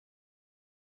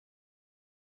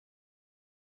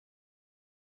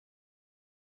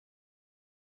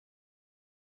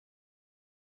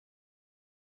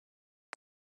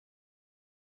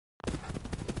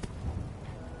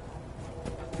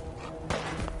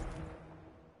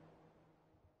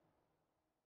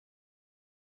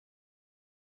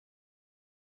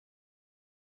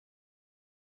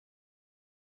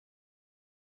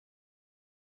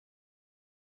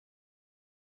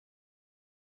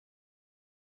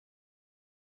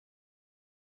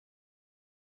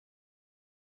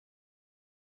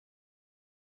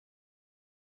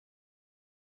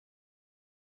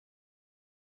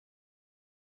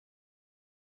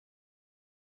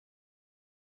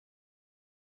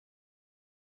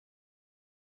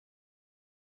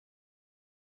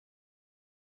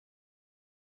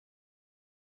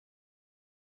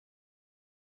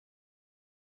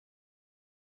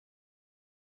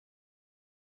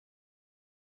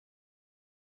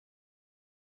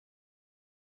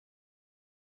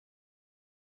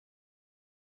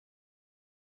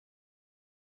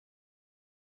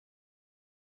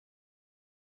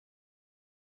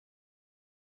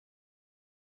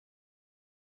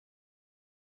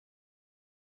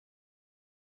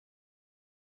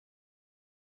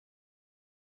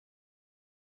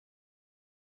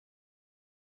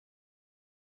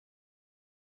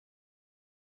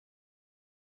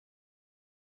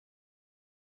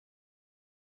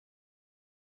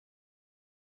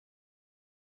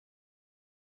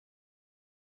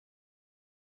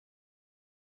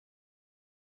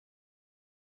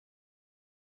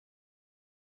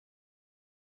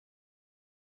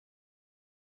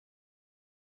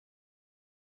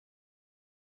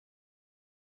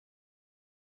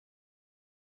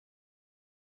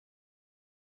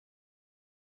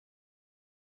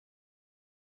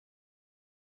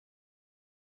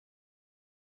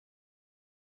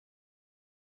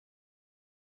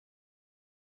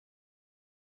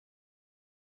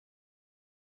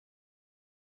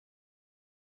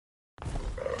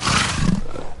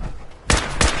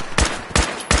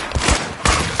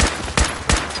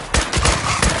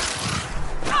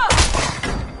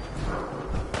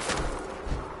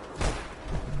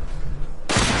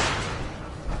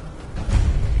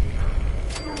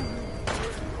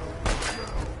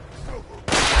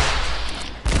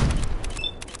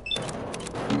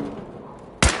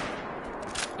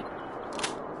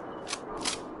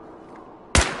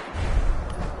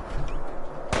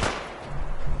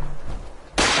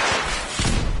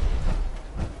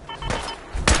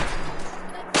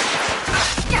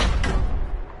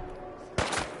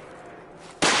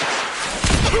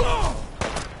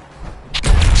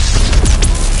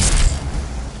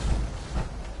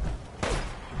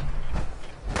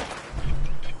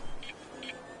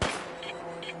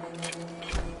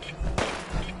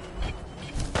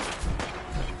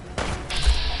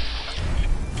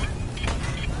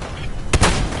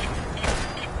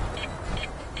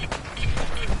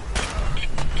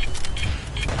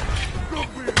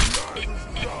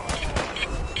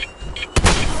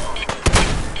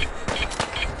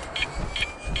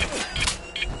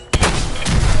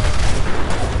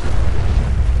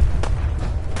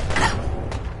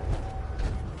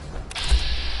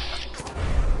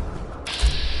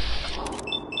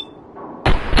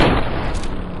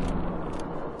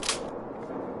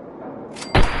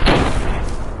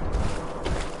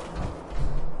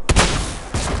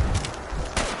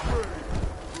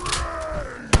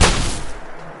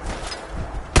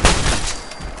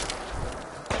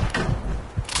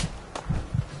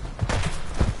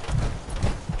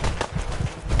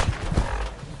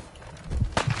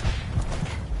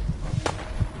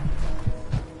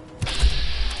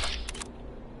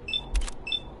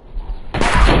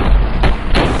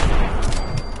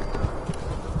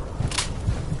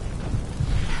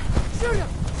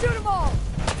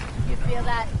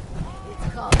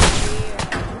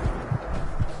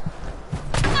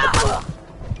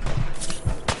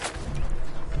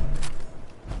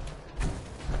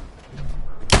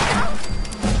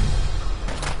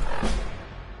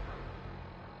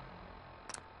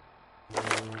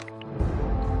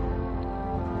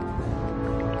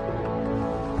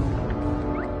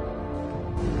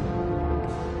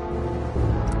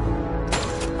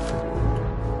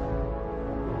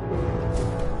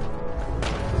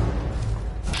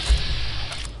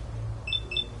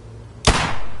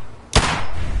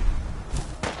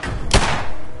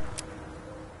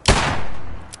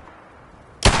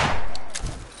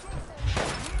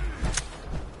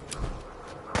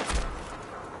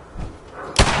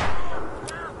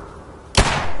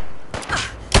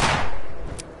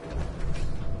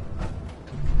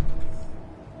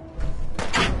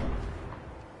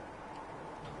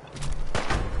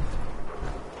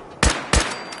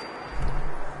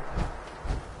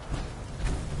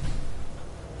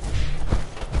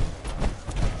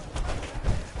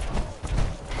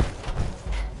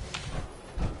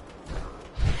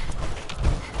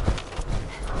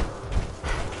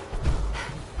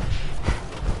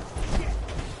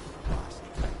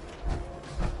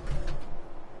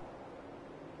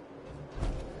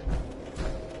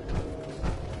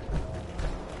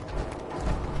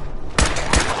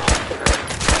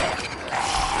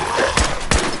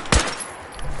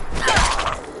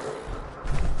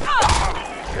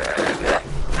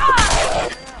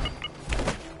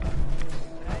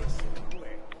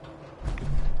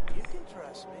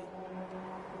impress me.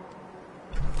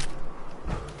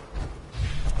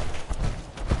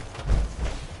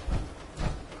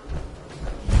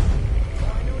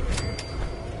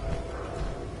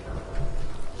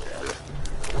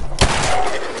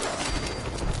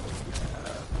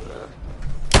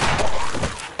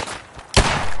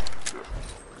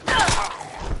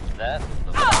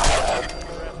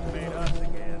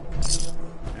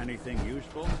 Anything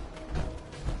useful?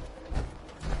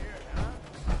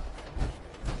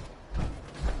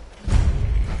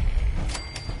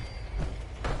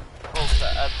 Folks,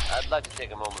 I'd like to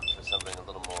take a moment for something a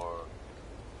little more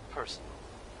personal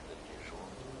than usual.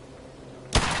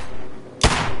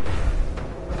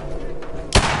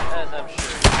 As I'm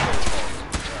sure you know,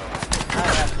 I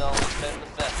haven't always been the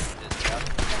best at this job.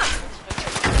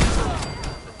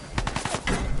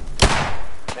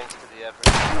 Thanks to the efforts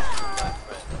of my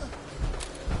friends,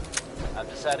 I've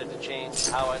decided to change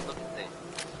how I look at things,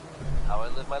 how I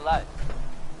live my life.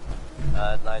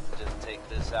 I'd like to just take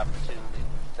this opportunity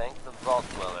to thank the Vault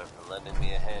Dweller for lending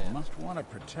me a hand. You must want to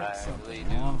protect something really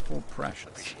do awful precious.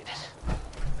 appreciate it.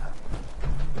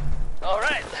 All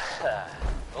right,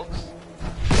 folks.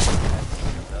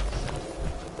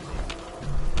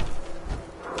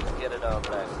 Let's get it on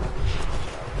back.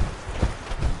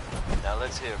 Now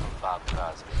let's hear from Bob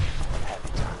Crosby. Happy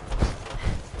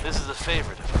times. This is a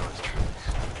favorite of yours truly.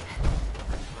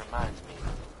 Reminds me,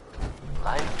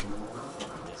 life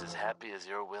is as happy as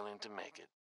you're willing to make it.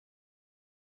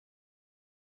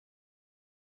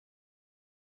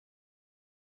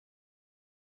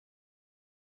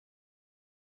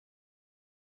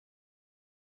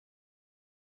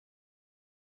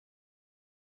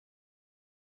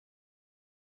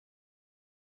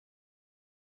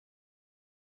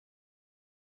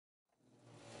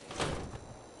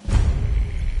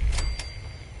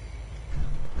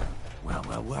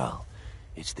 Well,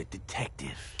 it's the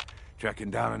detective. Tracking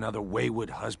down another wayward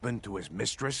husband to his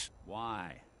mistress?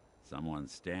 Why? Someone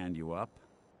stand you up?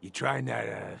 You trying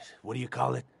that, what do you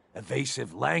call it?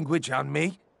 Evasive language on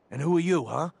me? And who are you,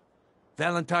 huh?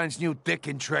 Valentine's new dick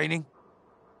in training?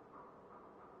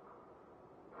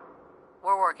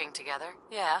 We're working together,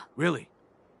 yeah. Really?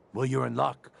 Well, you're in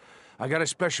luck. I got a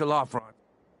special offer on...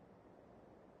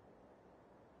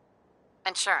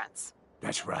 Insurance.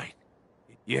 That's right.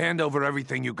 You hand over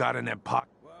everything you got in that pot.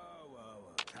 Whoa.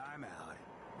 Time out.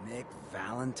 Nick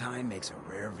Valentine makes a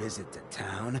rare visit to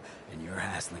town, and you're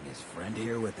hassling his friend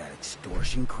here with that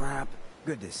extortion crap?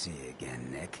 Good to see you again,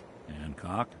 Nick.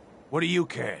 Hancock? What do you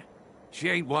care? She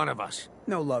ain't one of us.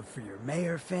 No love for your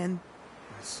mayor, Finn?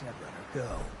 I said let her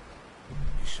go.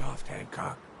 You soft,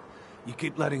 Hancock. You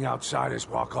keep letting outsiders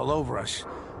walk all over us.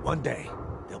 One day,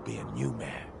 there'll be a new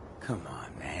mayor. Come on,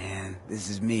 man. This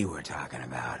is me we're talking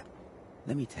about.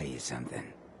 Let me tell you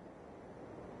something.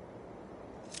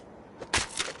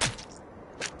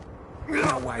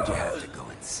 Now, why'd you have to go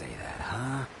and say that,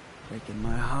 huh? Breaking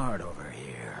my heart over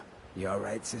here. You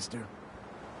alright, sister?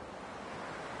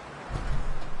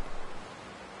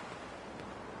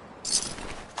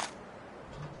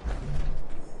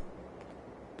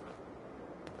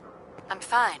 I'm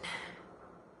fine.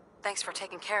 Thanks for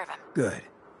taking care of him. Good.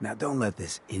 Now don't let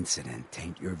this incident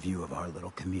taint your view of our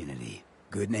little community.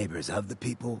 Good neighbors of the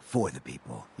people, for the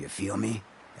people. You feel me?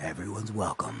 Everyone's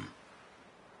welcome.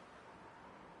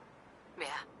 Yeah,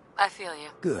 I feel you.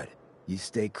 Good. You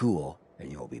stay cool,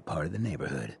 and you'll be part of the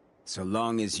neighborhood. So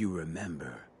long as you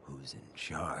remember who's in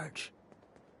charge.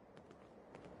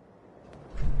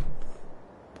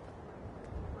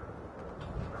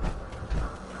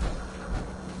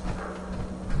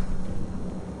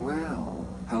 Well,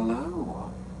 hello.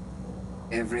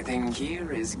 Everything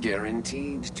here is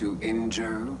guaranteed to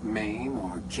injure, maim,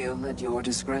 or kill at your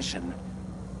discretion.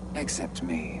 Except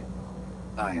me.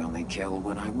 I only kill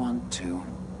when I want to.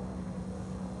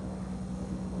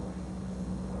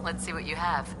 Let's see what you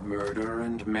have. Murder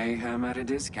and mayhem at a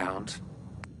discount.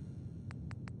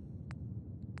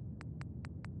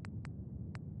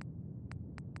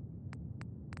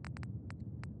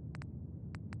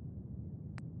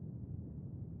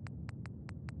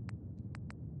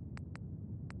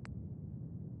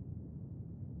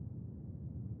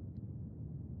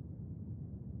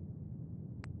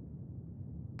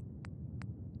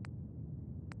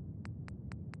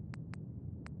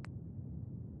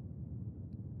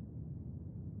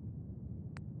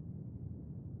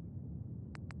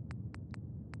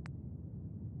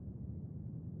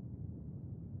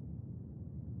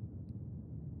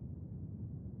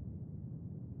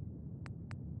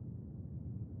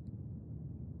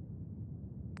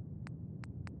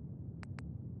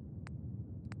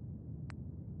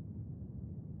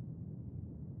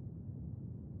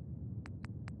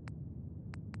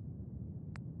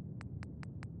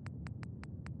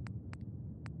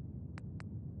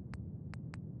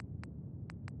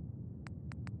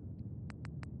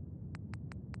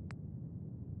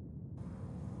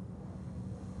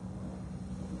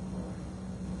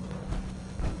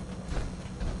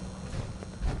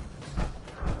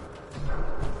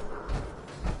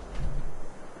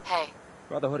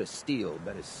 Brotherhood of Steel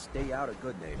better stay out of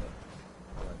good neighbor.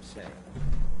 What I'm saying.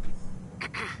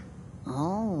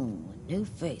 Oh, a new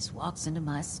face walks into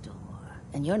my store.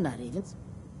 And you're not even...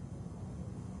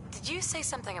 Did you say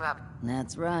something about...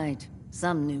 That's right.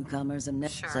 Some newcomers have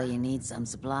never... Sure. So you need some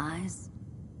supplies?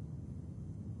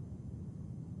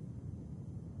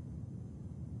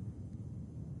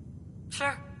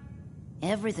 Sure.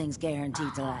 Everything's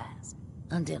guaranteed to last.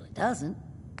 Until it doesn't.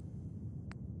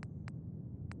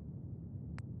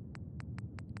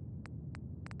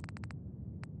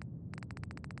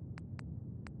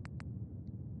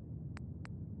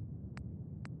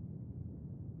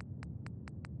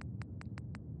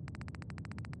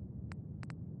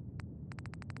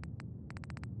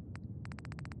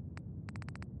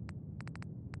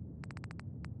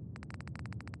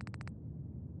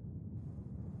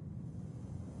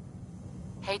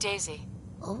 Hey, Daisy.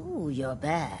 Oh, your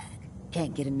bag.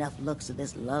 Can't get enough looks of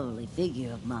this lovely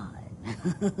figure of mine.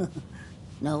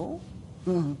 No?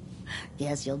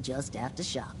 Guess you'll just have to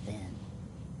shop then.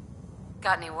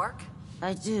 Got any work?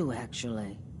 I do,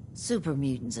 actually. Super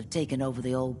mutants have taken over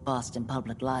the old Boston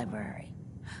Public Library.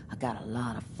 I got a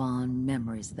lot of fond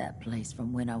memories of that place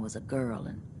from when I was a girl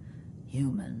and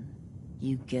human.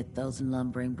 You get those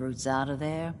lumbering brutes out of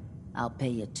there, I'll pay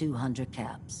you 200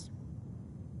 caps.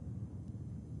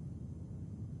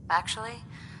 Actually,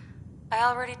 I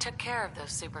already took care of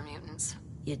those super mutants.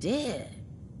 You did?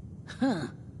 Huh.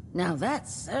 Now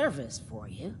that's service for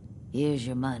you. Here's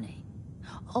your money.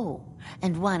 Oh,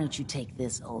 and why don't you take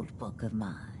this old book of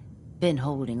mine? Been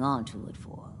holding on to it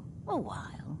for a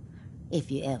while, if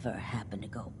you ever happen to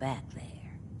go back there.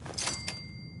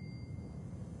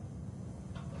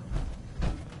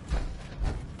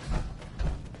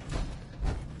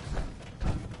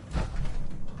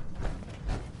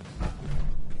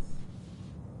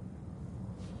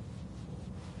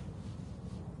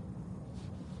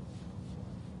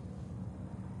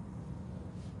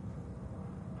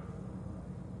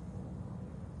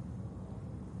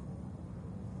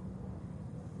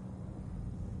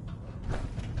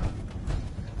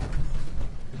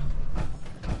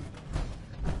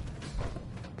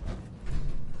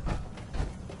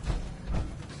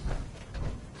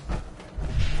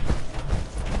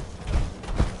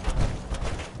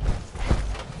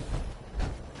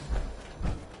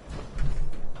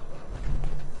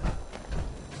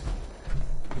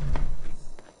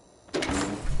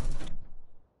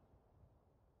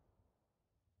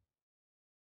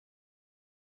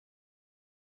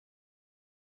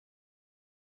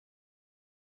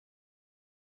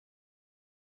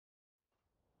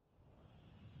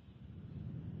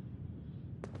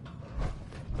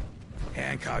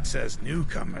 Hancock says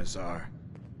newcomers are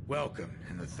welcome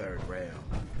in the third rail.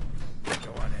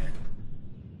 Go on in.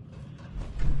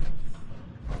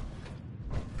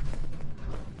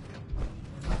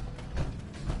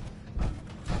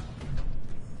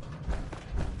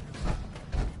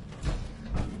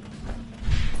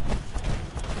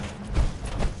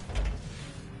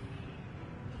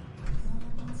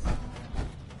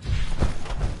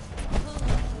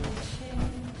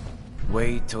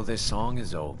 Wait till this song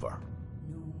is over.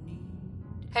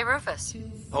 Hey, Rufus.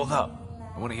 Hold up.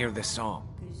 I want to hear this song.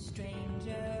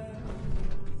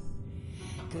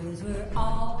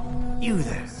 You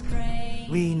there.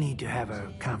 We need to have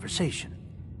a conversation.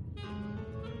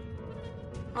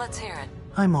 Let's hear it.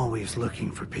 I'm always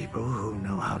looking for people who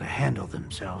know how to handle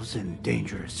themselves in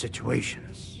dangerous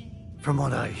situations. From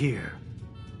what I hear,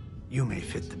 you may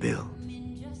fit the bill.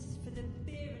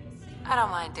 I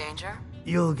don't mind danger.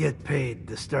 You'll get paid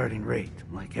the starting rate,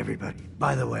 like everybody.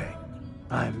 By the way,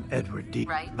 I'm Edward D.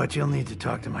 Right. But you'll need to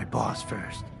talk to my boss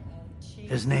first.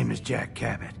 His name is Jack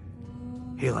Cabot.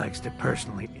 He likes to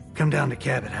personally come down to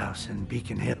Cabot House in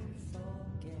Beacon Hill.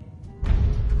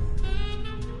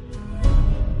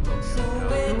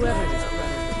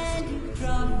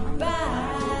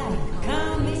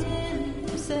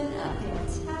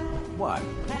 What?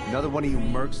 Another one of you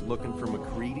mercs looking for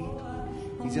McCready?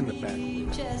 He's in the back.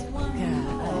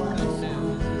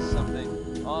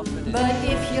 But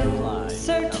if you're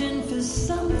searching for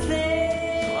something,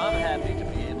 so I'm happy to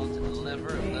be able to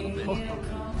deliver a little bit.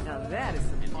 Now that is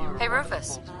some Hey,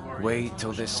 Rufus. Wait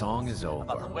till this song is About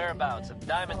the over. whereabouts of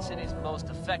Diamond City's most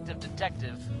effective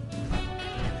detective.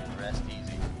 Rest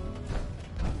easy.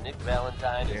 Nick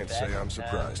Valentine is Can't back say in I'm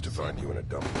surprised to town. find you in a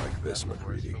dump like this,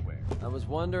 McCready. I was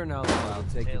wondering how long it'll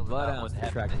take your Tales blood about ounce what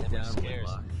to track happened you to him down, was scarce.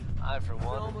 Whitlock. I, for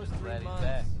one, Almost am 3 ready months.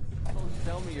 back.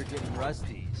 Tell me you're getting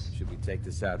rusties. Should we take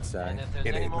this outside? And if there's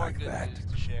It any ain't more like good that. news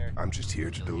to share, I'm just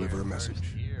here to you'll deliver hear a it message.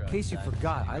 first here sure In case you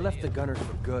forgot, I left the Gunners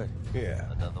for good.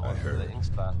 Yeah, Another I one for the heard. ink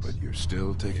spots. But you're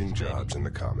still taking jobs in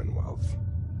the Commonwealth.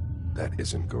 That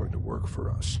isn't going to work for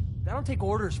us. I don't take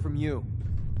orders from you.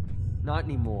 Not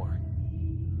anymore.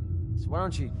 So why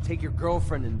don't you take your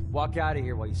girlfriend and walk out of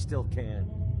here while you still can?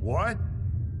 What?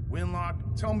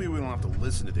 Winlock, tell me we don't have to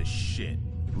listen to this shit.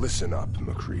 Listen up,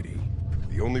 MacReady.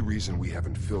 The only reason we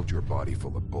haven't filled your body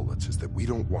full of bullets is that we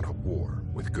don't want a war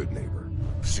with Good Neighbor.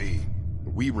 See,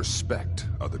 we respect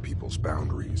other people's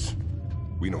boundaries.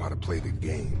 We know how to play the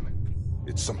game.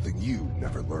 It's something you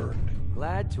never learned.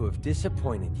 Glad to have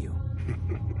disappointed you.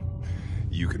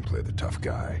 You can play the tough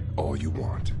guy all you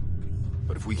want.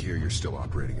 But if we hear you're still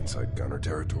operating inside Gunner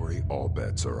territory, all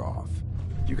bets are off.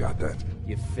 You got that?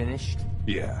 You finished?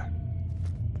 Yeah.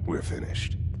 We're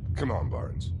finished. Come on,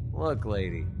 Barnes. Look,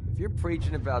 lady, if you're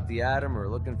preaching about the atom or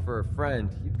looking for a friend,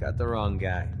 you've got the wrong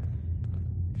guy.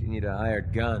 If you need a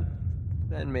hired gun,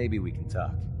 then maybe we can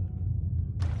talk.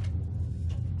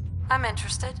 I'm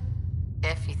interested.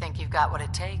 If you think you've got what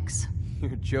it takes.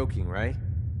 You're joking, right?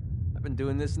 I've been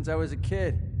doing this since I was a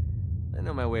kid. I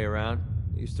know my way around.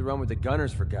 I used to run with the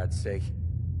Gunners, for God's sake.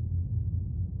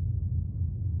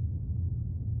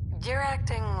 You're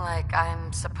acting like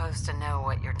I'm supposed to know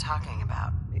what you're talking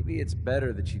about. Maybe it's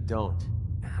better that you don't.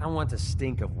 I don't want the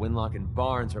stink of Winlock and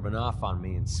Barnes rubbing off on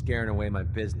me and scaring away my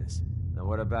business. Now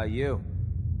what about you?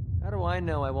 How do I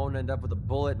know I won't end up with a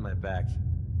bullet in my back?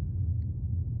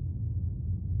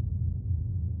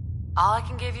 All I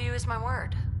can give you is my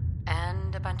word.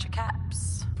 And a bunch of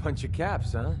caps. Bunch of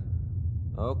caps, huh?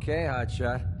 Okay,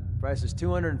 hotshot. Price is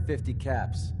 250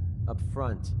 caps. Up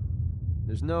front.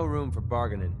 There's no room for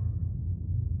bargaining.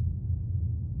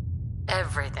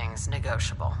 Everything's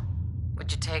negotiable.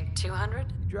 Would you take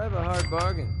 200? You drive a hard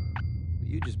bargain. But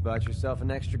you just bought yourself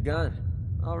an extra gun.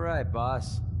 All right,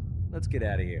 boss. Let's get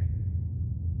out of here.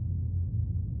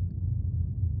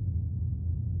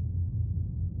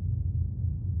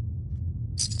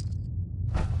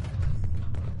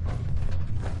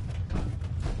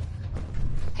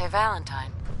 Hey,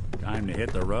 Valentine. Time to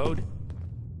hit the road?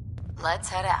 Let's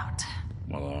head out.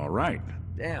 Well, all right.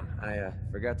 Damn, I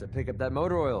forgot to pick up that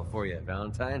motor oil for you,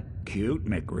 Valentine. Cute,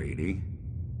 MacReady.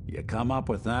 You come up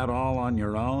with that all on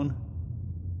your own?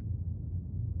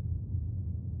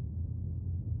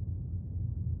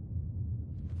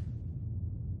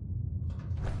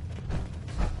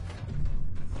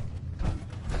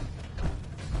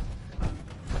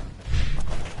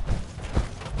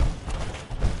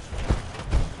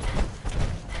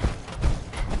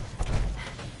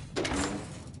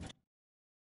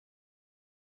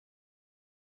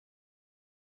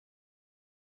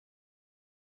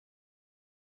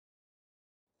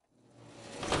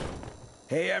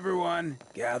 Hey everyone,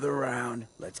 gather around.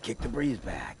 Let's kick the breeze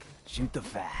back. Shoot the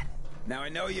fat. Now I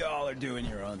know you all are doing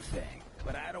your own thing,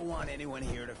 but I don't want anyone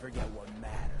here to forget what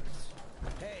matters.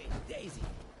 Hey, Daisy,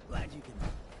 glad you can...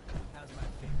 How's my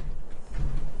finger?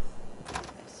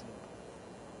 Bless you.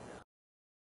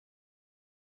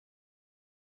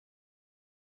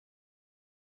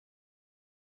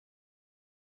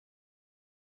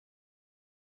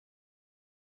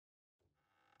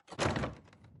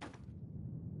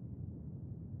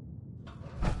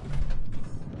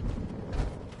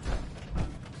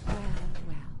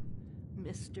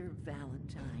 Mr.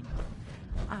 Valentine,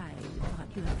 I thought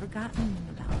you had forgotten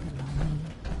about below me.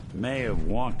 May have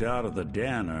walked out of the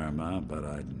den, Irma, but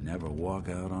I'd never walk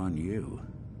out on you.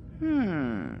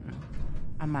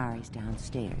 Amari's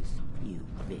downstairs, you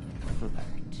big flirt.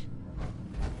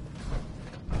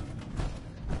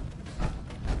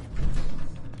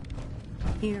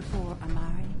 Here for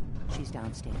Amari, she's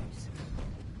downstairs.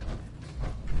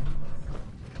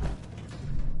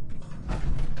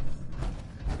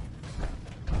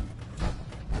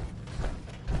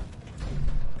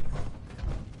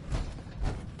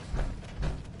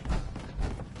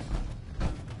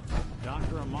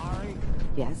 Dr. Amari?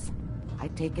 Yes? I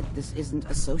take it this isn't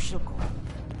a social call.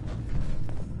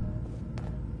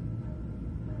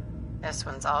 This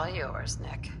one's all yours,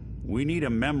 Nick. We need a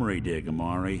memory dig,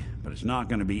 Amari, but it's not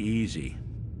going to be easy.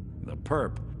 The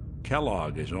perp,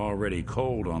 Kellogg, is already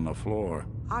cold on the floor.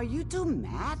 Are you two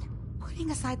mad?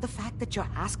 Putting aside the fact that you're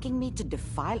asking me to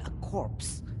defile a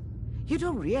corpse, you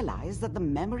don't realize that the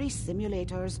memory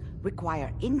simulators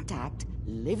require intact,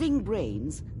 living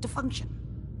brains to function.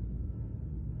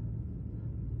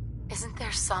 Isn't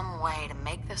there some way to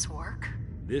make this work?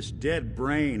 This dead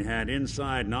brain had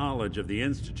inside knowledge of the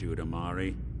Institute,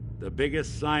 Amari. The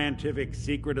biggest scientific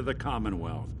secret of the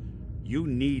Commonwealth. You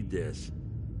need this,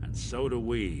 and so do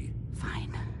we.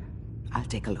 Fine. I'll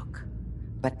take a look.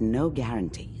 But no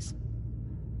guarantees.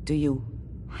 Do you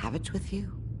have it with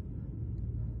you?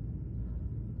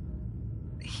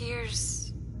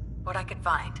 what I could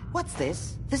find. What's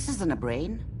this? This isn't a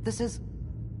brain. This is...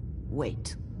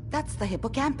 Wait. That's the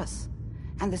hippocampus.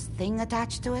 And this thing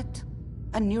attached to it?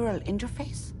 A neural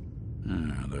interface?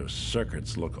 Those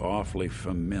circuits look awfully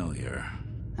familiar.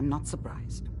 I'm not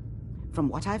surprised. From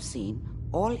what I've seen,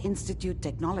 all Institute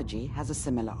technology has a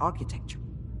similar architecture.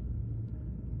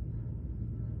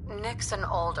 Nick's an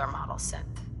older model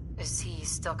synth. Is he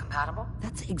still compatible?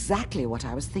 That's exactly what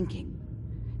I was thinking.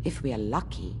 If we are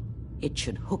lucky, it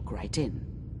should hook right in.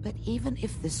 But even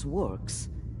if this works,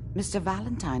 Mr.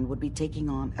 Valentine would be taking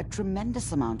on a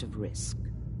tremendous amount of risk.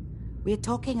 We're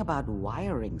talking about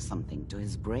wiring something to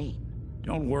his brain.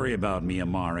 Don't worry about me,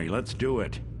 Amari. Let's do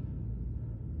it.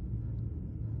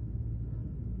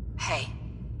 Hey,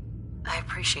 I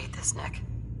appreciate this, Nick.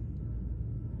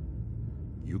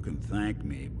 You can thank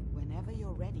me. Whenever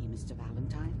you're ready, Mr.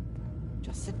 Valentine,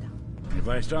 just sit down. If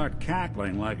I start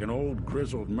cackling like an old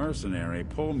grizzled mercenary,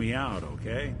 pull me out,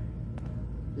 okay?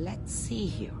 Let's see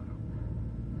here.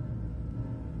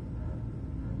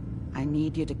 I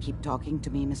need you to keep talking to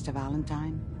me, Mr.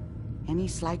 Valentine. Any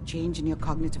slight change in your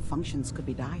cognitive functions could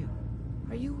be dire.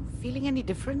 Are you feeling any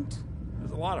different?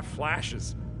 There's a lot of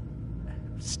flashes.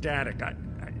 Static. I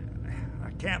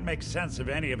can't make sense of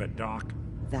any of it, Doc.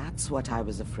 That's what I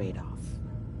was afraid of.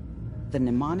 The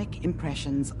mnemonic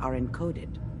impressions are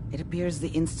encoded. It appears the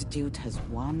Institute has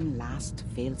one last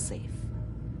failsafe.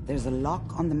 There's a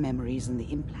lock on the memories in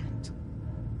the implant.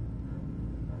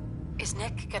 Is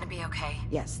Nick gonna be okay?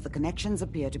 Yes, the connections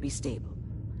appear to be stable.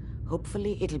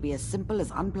 Hopefully it'll be as simple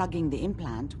as unplugging the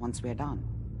implant once we're done.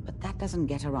 But that doesn't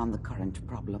get around the current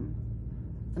problem.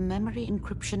 The memory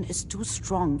encryption is too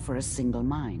strong for a single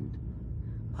mind.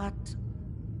 But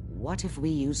what if we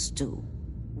use two?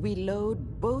 We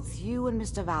load both you and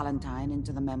Mr. Valentine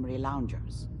into the memory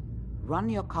loungers. Run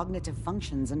your cognitive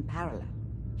functions in parallel.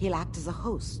 He'll act as a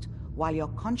host, while your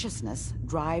consciousness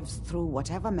drives through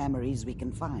whatever memories we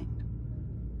can find.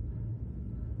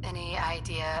 Any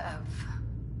idea of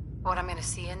what I'm gonna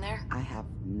see in there? I have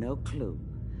no clue.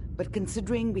 But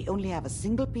considering we only have a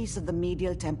single piece of the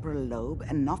medial temporal lobe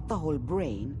and not the whole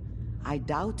brain, I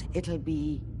doubt it'll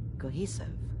be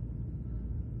cohesive.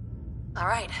 All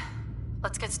right,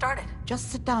 let's get started.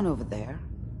 Just sit down over there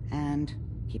and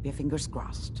keep your fingers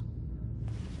crossed.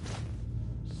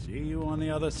 See you on the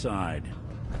other side.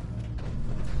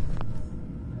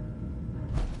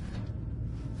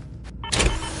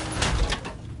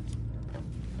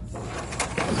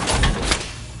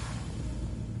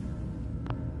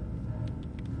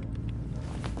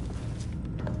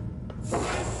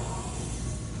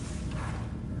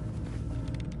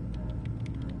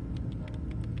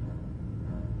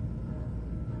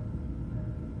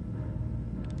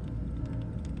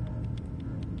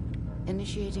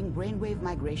 Initiating brainwave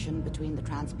migration between the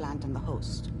transplant and the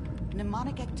host.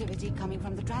 Mnemonic activity coming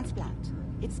from the transplant.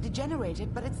 It's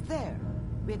degenerated, but it's there.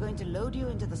 We're going to load you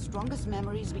into the strongest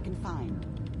memories we can find.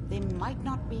 They might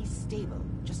not be stable.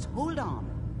 Just hold on.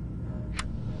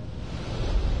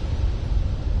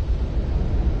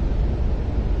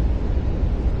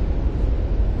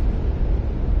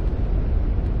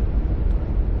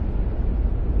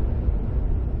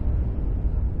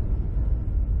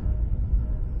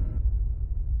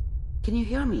 Can you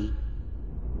hear me?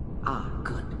 Ah,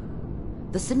 good.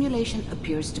 The simulation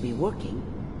appears to be working,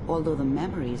 although the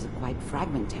memories are quite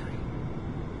fragmentary.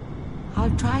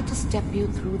 I'll try to step you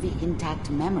through the intact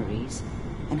memories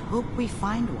and hope we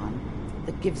find one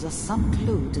that gives us some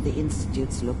clue to the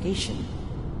Institute's location.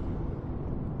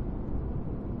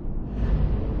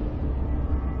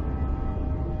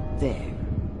 There.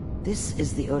 This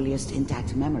is the earliest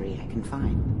intact memory I can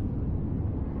find.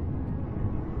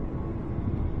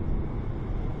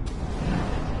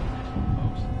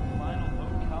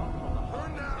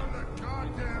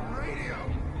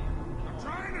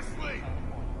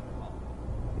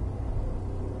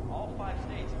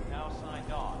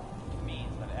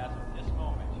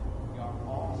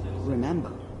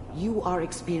 Remember, you are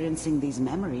experiencing these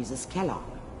memories as Kellogg.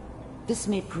 This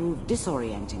may prove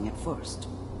disorienting at first.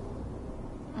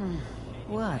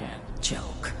 What a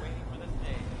joke.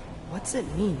 What's it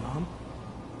mean, Mom?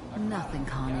 Nothing,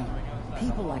 Connie.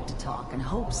 People like to talk and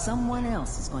hope someone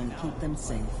else is going to keep them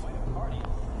safe.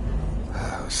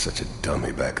 I was such a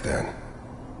dummy back then.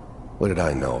 What did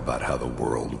I know about how the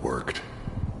world worked?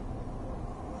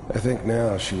 I think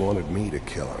now she wanted me to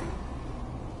kill him.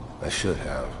 I should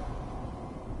have.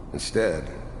 Instead,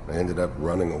 I ended up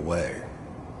running away.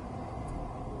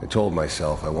 I told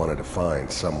myself I wanted to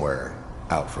find somewhere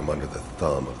out from under the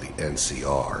thumb of the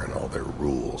NCR and all their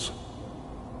rules.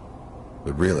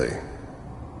 But really,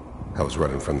 I was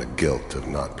running from the guilt of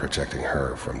not protecting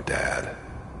her from Dad.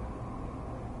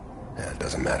 Yeah, it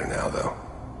doesn't matter now, though.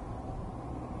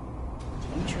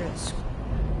 Dangerous.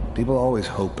 People are always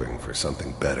hoping for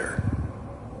something better.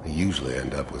 They usually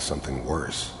end up with something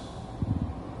worse.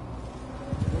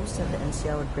 Who said the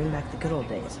NCR would bring back the good old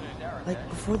days? Like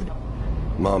before the...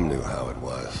 Mom knew how it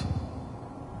was.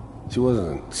 She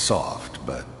wasn't soft,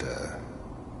 but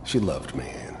she loved me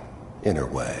in her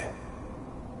way.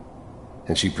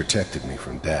 And she protected me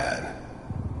from Dad.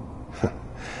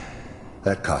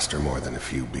 That cost her more than a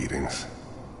few beatings.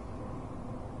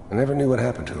 I never knew what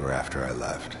happened to her after I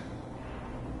left.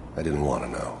 I didn't want to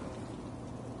know.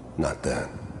 Not then.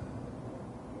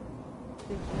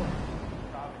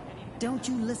 Don't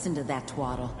you listen to that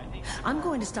twaddle. I'm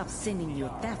going to stop sending you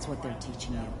if that's what they're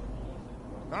teaching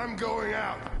you. I'm going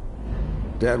out.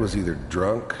 Dad was either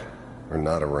drunk or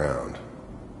not around.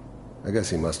 I guess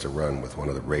he must have run with one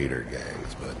of the raider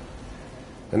gangs, but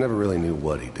I never really knew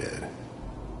what he did.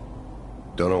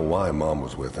 Don't know why Mom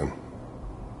was with him.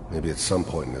 Maybe at some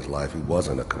point in his life he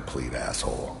wasn't a complete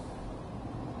asshole.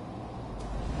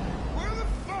 Where the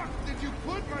fuck did you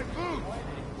put my boots?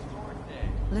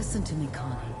 Listen to me,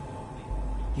 Connie.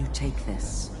 You take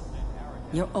this.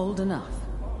 You're old enough.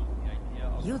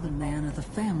 You're the man of the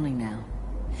family now.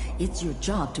 It's your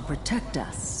job to protect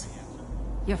us.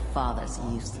 Your father's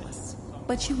useless,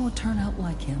 but you won't turn out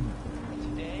like him.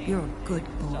 You're a good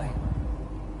boy.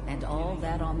 And all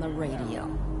that on the radio,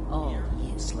 all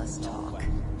useless talk.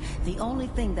 The only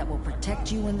thing that will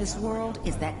protect you in this world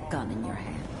is that gun in your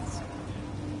hands.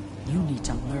 You need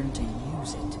to learn to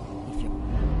use it if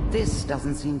you're... This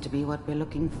doesn't seem to be what we're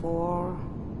looking for.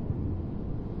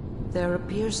 There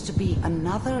appears to be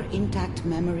another intact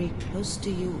memory close to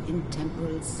you in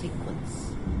temporal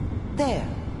sequence. There.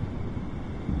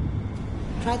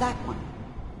 Try that one.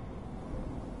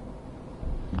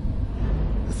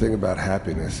 The thing about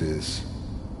happiness is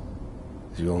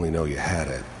you only know you had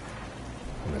it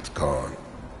when it's gone.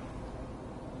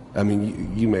 I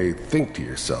mean, you may think to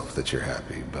yourself that you're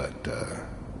happy, but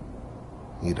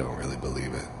you don't really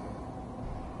believe it.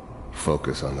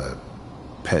 Focus on the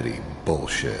petty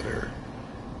bullshit or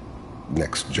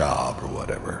next job or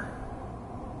whatever.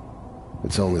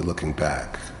 It's only looking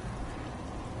back,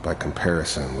 by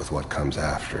comparison with what comes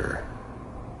after,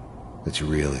 that you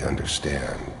really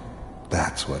understand.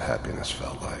 That's what happiness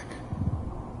felt like.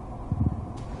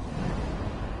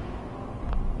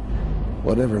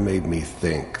 Whatever made me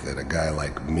think that a guy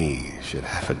like me should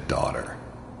have a daughter?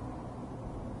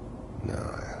 No,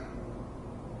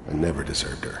 I never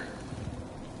deserved her.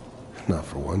 Not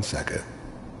for 1 second.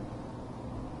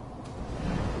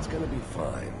 It's gonna be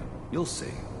fine. You'll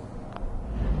see.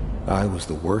 I was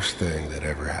the worst thing that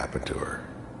ever happened to her.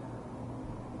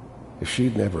 If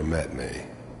she'd never met me,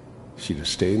 she'd have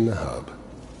stayed in the hub,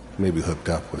 maybe hooked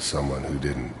up with someone who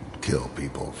didn't kill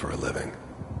people for a living.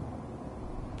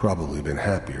 Probably been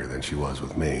happier than she was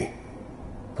with me.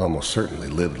 Almost certainly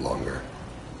lived longer.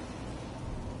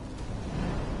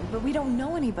 But we don't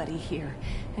know anybody here.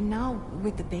 And now,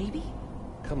 with the baby?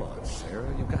 Come on, Sarah,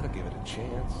 you gotta give it a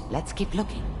chance. Let's keep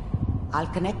looking. I'll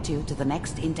connect you to the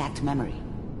next intact memory.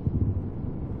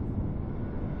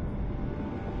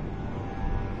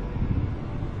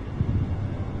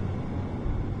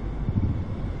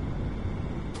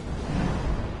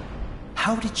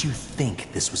 How did you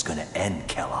think this was gonna end,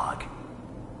 Kellogg?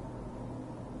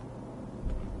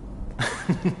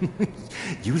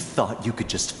 You thought you could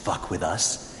just fuck with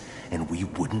us, and we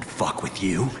wouldn't fuck with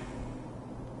you?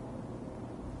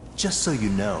 Just so you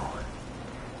know,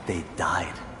 they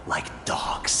died like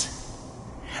dogs.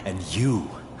 And you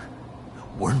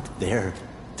weren't there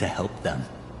to help them.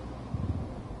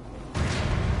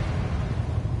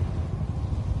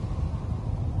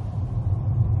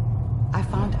 I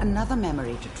found another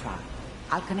memory to try.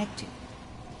 I'll connect you.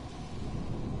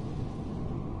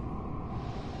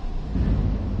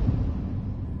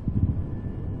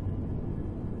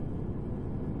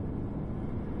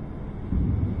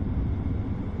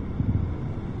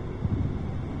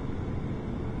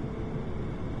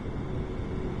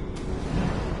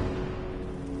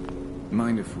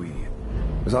 Mind if we...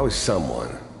 There's always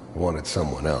someone who wanted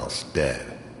someone else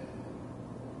dead.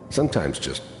 Sometimes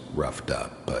just roughed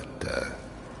up, but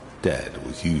dead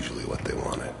was usually what they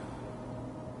wanted.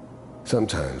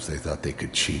 Sometimes they thought they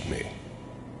could cheat me.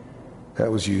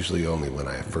 That was usually only when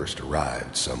I first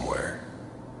arrived somewhere.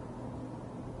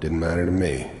 Didn't matter to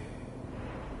me.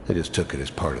 They just took it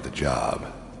as part of the job.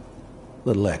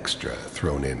 Little extra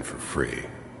thrown in for free.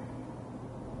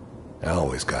 I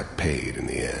always got paid in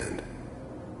the end.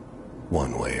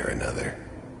 One way or another.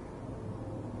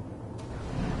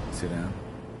 Sit down.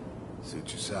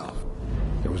 Suit yourself.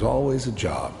 There was always a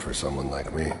job for someone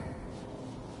like me.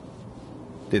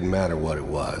 Didn't matter what it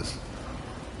was.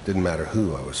 Didn't matter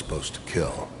who I was supposed to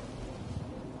kill.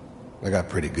 I got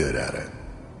pretty good at it.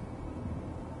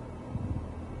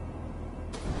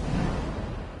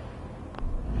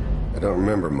 I don't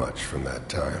remember much from that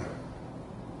time.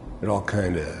 It all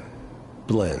kinda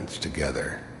blends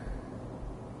together.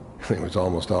 There was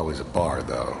almost always a bar,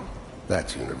 though.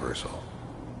 That's universal.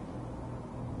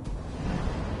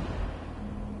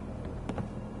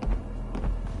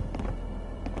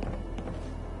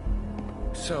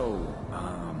 So,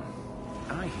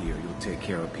 I hear you'll take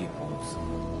care of people's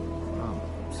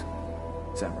problems.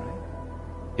 Is that right?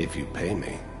 If you pay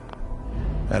me.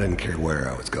 I didn't care where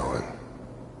I was going.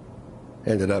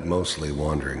 Ended up mostly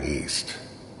wandering east.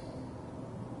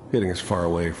 Getting as far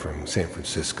away from San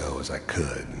Francisco as I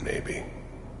could, maybe.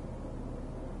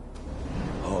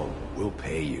 Oh, we'll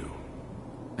pay you.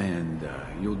 And,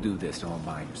 you'll do this all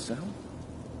by yourself?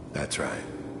 That's right.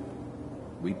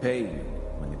 We pay you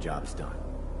when the job's done.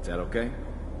 Is that okay?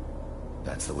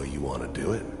 That's the way you want to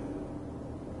do it?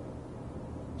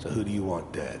 So who do you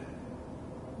want dead?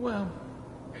 Well,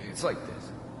 it's like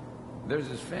this. There's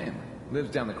his family.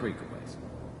 Lives down the creek a ways.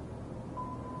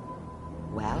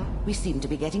 Well, we seem to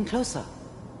be getting closer.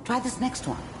 Try this next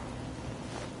one.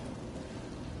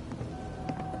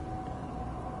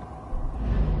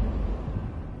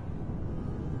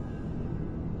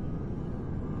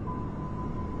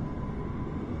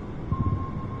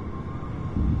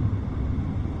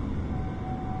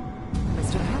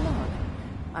 Mr. Kellogg,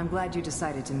 I'm glad you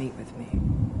decided to meet with me.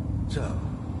 So,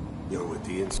 you're with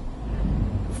the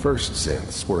first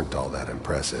synths weren't all that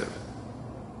impressive.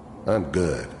 I'm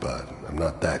good, but I'm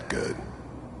not that good.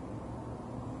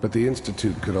 But the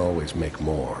Institute could always make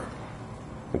more,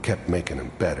 and kept making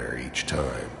them better each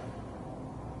time.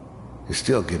 They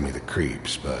still give me the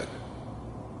creeps, but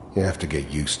you have to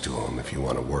get used to them if you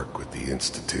want to work with the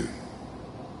Institute.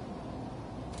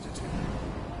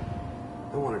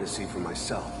 I wanted to see for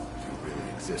myself if you really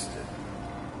existed.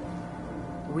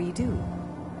 We do,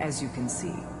 as you can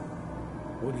see.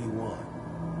 What do you want?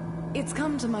 It's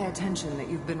come to my attention that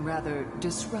you've been rather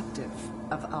disruptive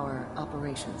of our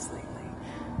operations lately.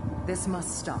 This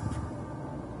must stop.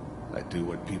 I do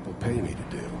what people pay me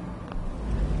to do.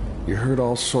 You heard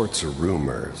all sorts of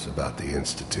rumors about the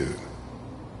Institute.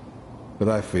 But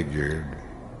I figured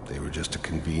they were just a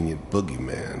convenient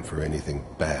boogeyman for anything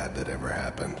bad that ever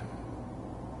happened.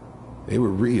 They were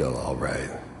real, all right.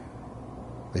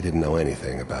 They didn't know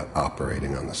anything about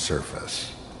operating on the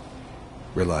surface.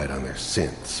 Relied on their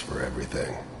synths for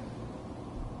everything.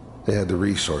 They had the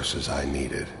resources I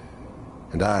needed,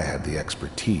 and I had the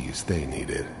expertise they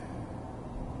needed.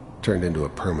 Turned into a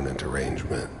permanent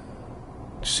arrangement.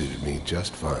 Suited me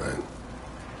just fine.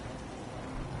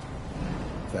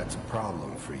 If that's a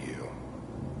problem for you,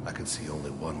 I could see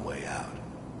only one way out.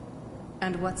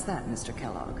 And what's that, Mr.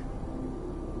 Kellogg?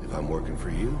 If I'm working for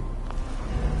you?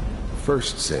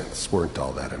 First synths weren't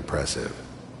all that impressive.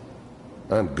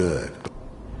 I'm good, but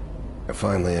I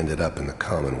finally ended up in the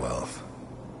Commonwealth.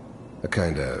 I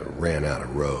kinda ran out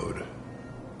of road.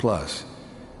 Plus,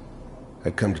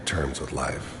 I'd come to terms with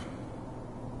life.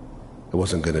 I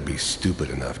wasn't gonna be stupid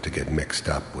enough to get mixed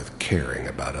up with caring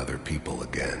about other people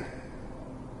again.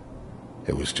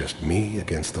 It was just me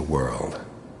against the world.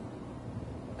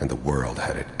 And the world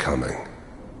had it coming.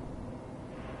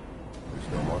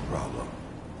 There's no more problem.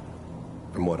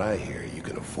 From what I hear, you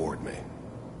can afford me.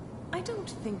 I don't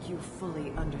think you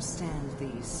fully understand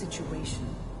the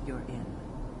situation you're in.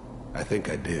 I think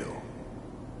I do.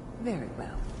 Very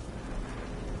well.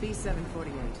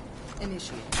 B-748,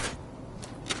 initiate.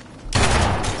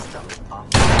 System off.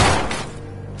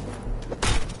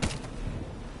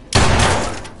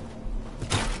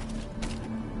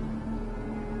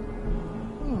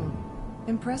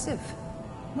 Impressive.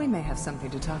 We may have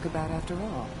something to talk about after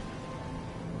all.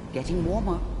 Getting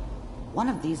warmer. One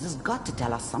of these has got to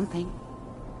tell us something.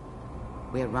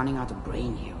 We're running out of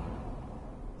brain here.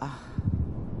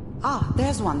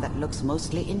 There's one that looks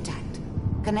mostly intact.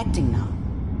 Connecting now.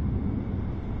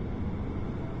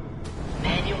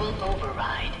 Manual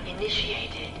override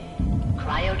initiated.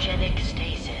 Cryogenic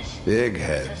stasis. The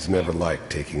eggheads never liked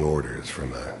taking orders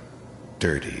from a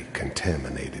dirty,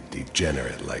 contaminated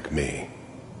degenerate like me.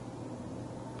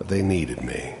 But they needed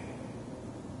me.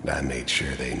 And I made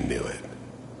sure they knew it.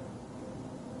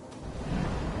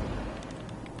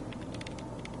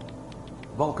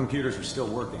 Vault computers are still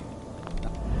working.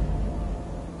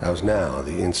 I was now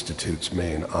the Institute's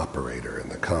main operator in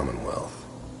the Commonwealth.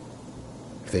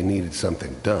 If they needed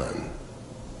something done,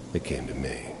 they came to me.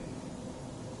 It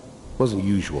wasn't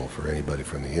usual for anybody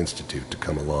from the Institute to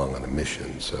come along on a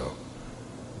mission, so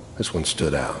this one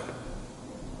stood out.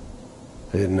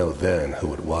 I didn't know then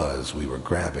who it was we were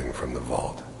grabbing from the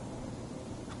vault.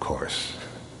 Of course,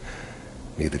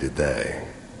 neither did they.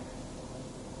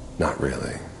 Not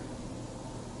really.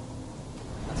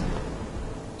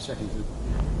 Checking through.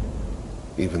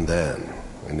 Even then,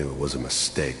 I knew it was a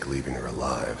mistake leaving her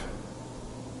alive.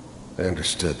 I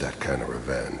understood that kind of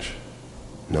revenge.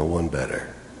 No one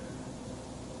better.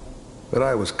 But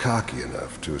I was cocky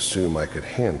enough to assume I could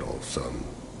handle some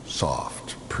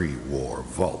soft, pre-war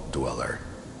vault dweller,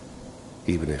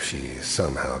 even if she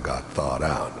somehow got thawed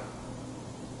out.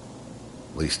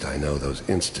 At least I know those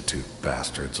Institute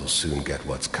bastards will soon get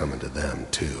what's coming to them,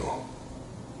 too.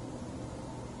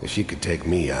 If she could take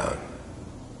me out,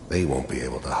 they won't be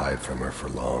able to hide from her for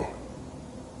long.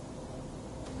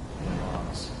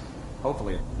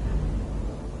 Hopefully.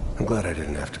 I'm glad I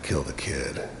didn't have to kill the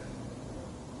kid.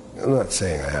 I'm not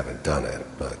saying I haven't done it,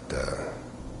 but,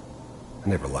 I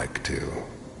never liked to.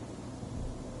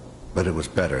 But it was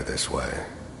better this way.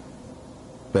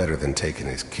 Better than taking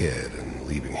his kid and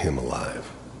leaving him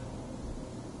alive.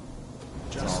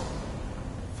 Just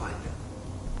find him.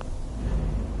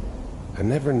 I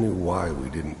never knew why we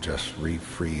didn't just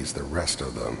refreeze the rest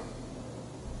of them.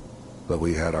 But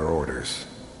we had our orders.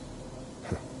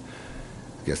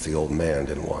 I guess the old man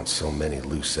didn't want so many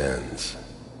loose ends.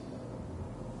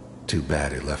 Too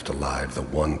bad he left alive the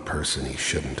one person he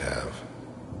shouldn't have.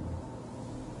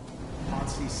 On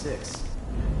C6.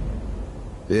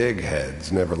 The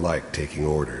eggheads never liked taking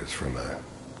orders from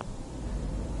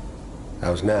I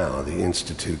was now the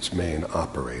Institute's main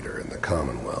operator in the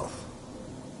Commonwealth.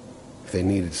 If they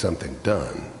needed something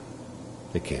done,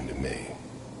 they came to me. It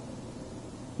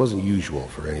wasn't usual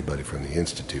for anybody from the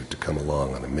Institute to come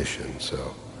along on a mission,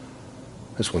 so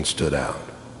this one stood out.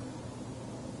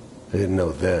 I didn't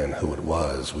know then who it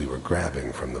was we were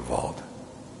grabbing from the vault.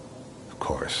 Of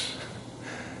course,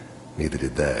 neither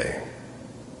did they.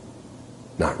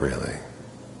 Not really.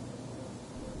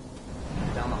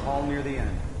 Down the hall near the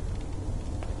end.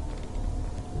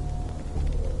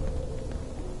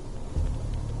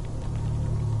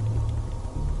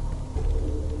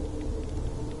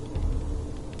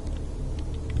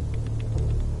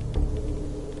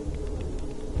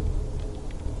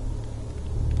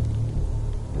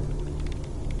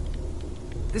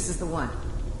 This is the one.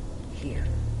 Here.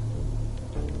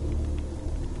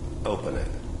 Open it.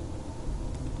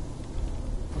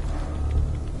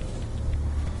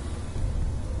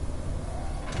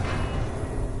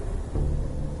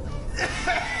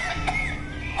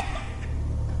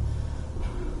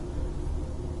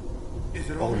 Is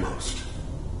it almost?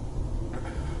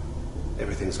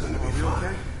 Everything's going to be fine.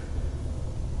 Okay?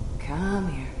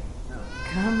 Come here.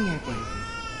 Come here, baby.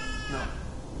 No.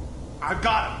 I've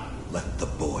got him. Let the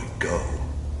boy go.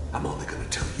 I'm only going to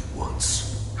tell you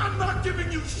once. I'm not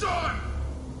giving you Sean!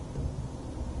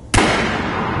 Get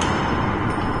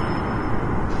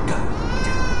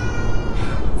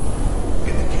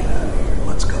the kid out of here.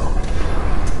 Let's go.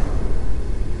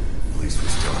 At least we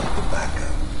still have the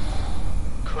backup.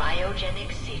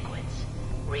 Cryogenic sequence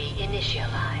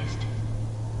reinitialized.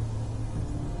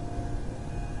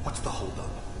 What's the holdup?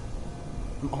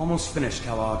 I'm almost finished,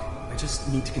 Kellogg. I just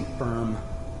need to confirm.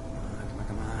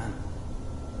 Come on.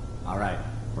 All right,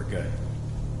 we're good.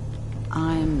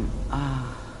 I'm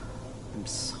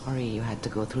sorry you had to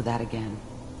go through that again.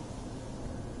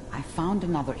 I found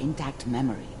another intact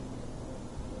memory.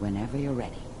 Whenever you're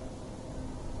ready.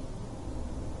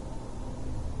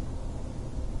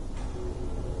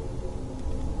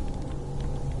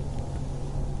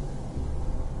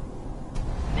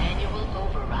 Manual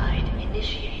override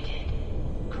initiated.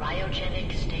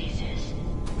 Cryogenic stasis.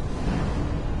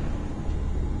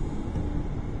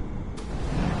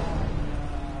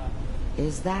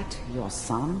 Is that your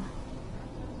son?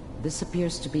 This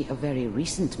appears to be a very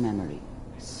recent memory.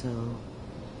 So,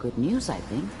 good news, I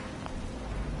think.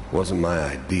 Wasn't my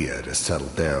idea to settle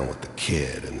down with the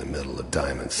kid in the middle of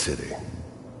Diamond City.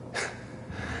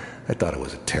 I thought it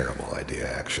was a terrible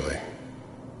idea, actually.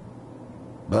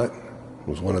 But it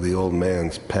was one of the old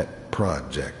man's pet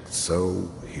projects, so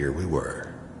here we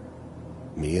were.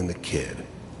 Me and the kid.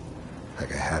 Like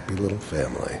a happy little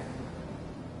family.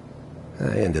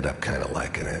 I ended up kind of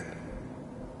liking it.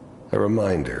 A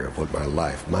reminder of what my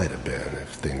life might have been if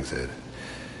things had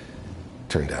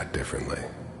turned out differently.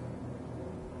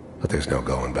 But there's no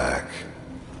going back.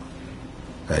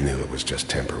 I knew it was just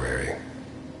temporary.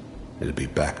 It'd be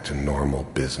back to normal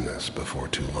business before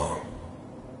too long.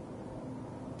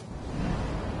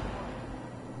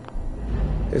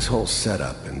 This whole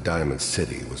setup in Diamond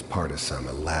City was part of some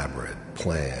elaborate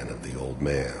plan of the old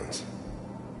man's.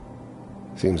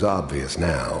 Seems obvious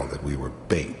now that we were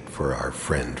bait for our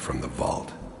friend from the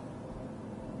vault.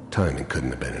 Timing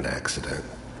couldn't have been an accident.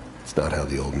 It's not how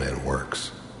the old man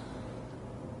works.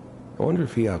 I wonder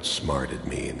if he outsmarted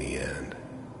me in the end.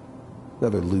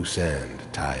 Another loose end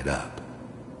tied up.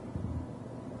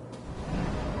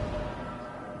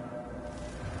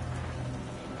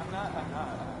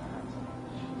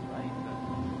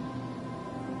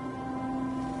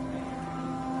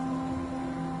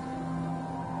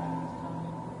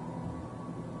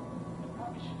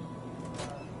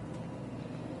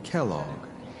 Kellogg.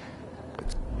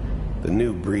 The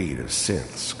new breed of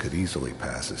synths could easily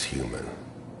pass as human.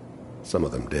 Some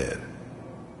of them did.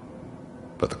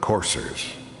 But the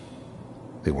coursers,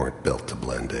 they weren't built to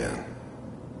blend in.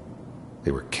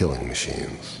 They were killing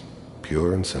machines,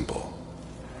 pure and simple.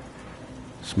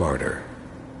 Smarter,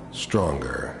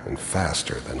 stronger, and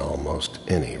faster than almost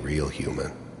any real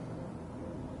human.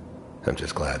 I'm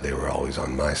just glad they were always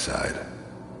on my side.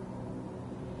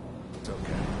 It's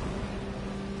okay.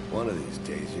 One of these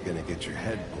days, you're gonna get your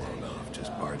head blown off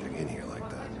just barging in here like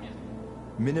that.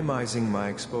 Minimizing my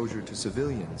exposure to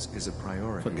civilians is a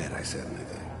priority. Forget I said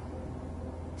anything.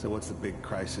 So what's the big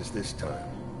crisis this time?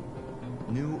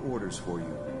 New orders for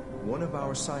you. One of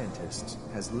our scientists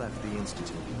has left the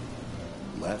Institute.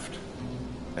 Left?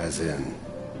 As in?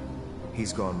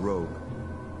 He's gone rogue.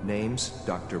 Name's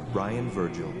Dr. Brian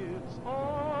Virgil.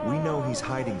 We know he's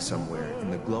hiding somewhere in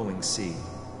the glowing sea.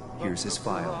 Here's his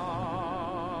file.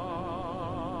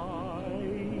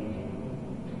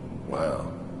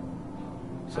 Wow.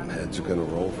 Some heads are gonna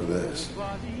roll for this.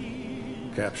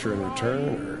 Capture and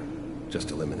return, or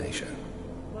just elimination?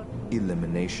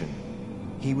 Elimination.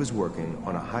 He was working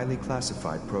on a highly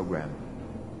classified program.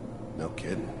 No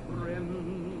kidding.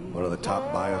 One of the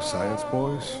top bioscience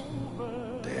boys?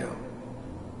 Damn.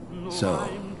 So,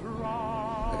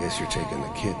 I guess you're taking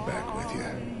the kid back with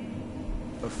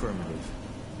you. Affirmative.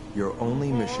 Your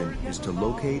only mission is to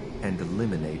locate and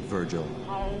eliminate Virgil.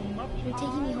 You're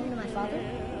taking me home to my father?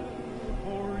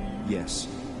 Yes.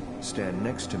 Stand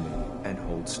next to me and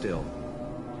hold still.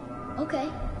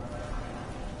 Okay.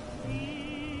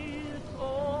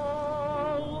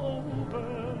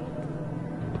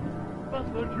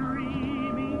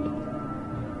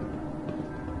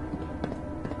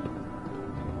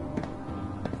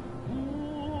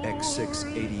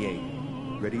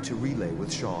 X688. Ready to relay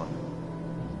with Sean.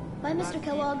 Bye, Mr.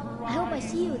 Kellogg. I hope I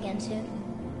see you again soon.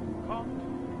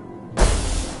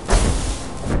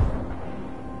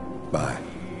 Bye.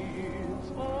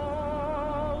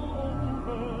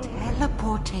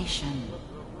 Teleportation.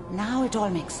 Now it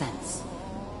all makes sense.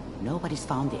 Nobody's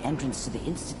found the entrance to the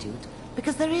Institute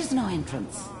because there is no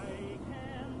entrance.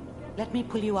 Let me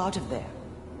pull you out of there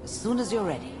as soon as you're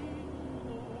ready.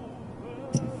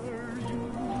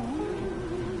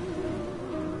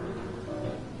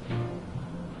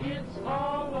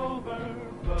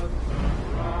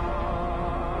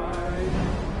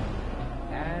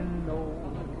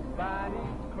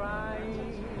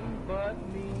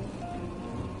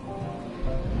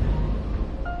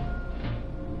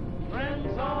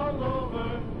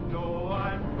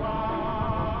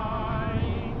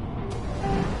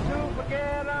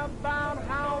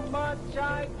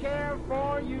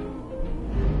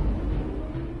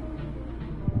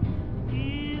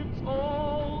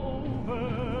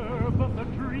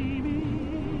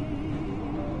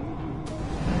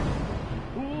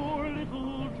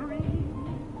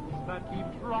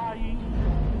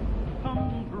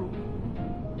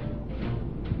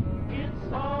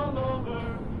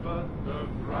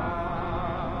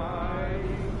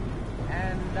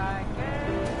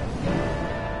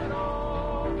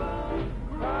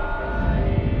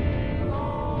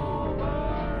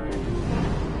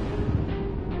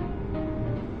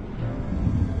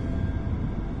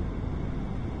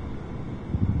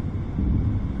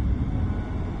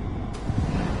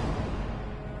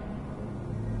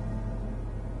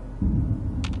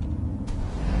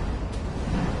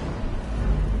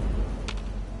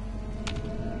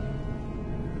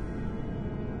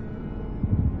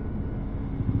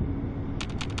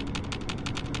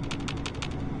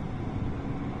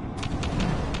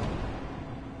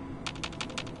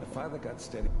 That got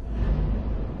steady.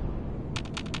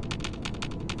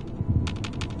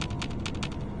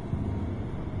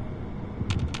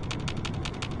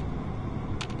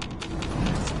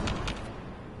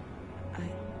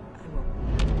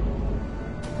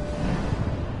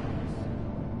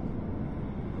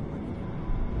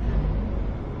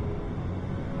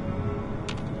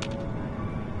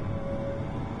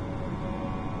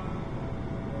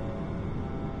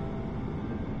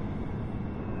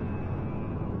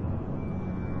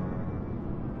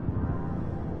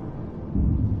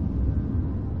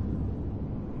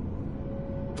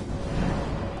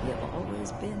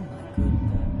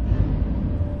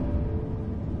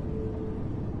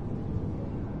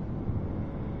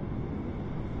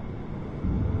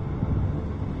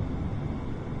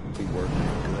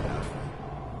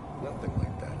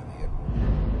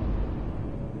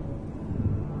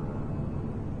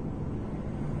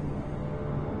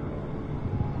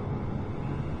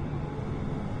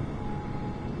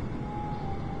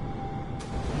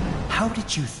 How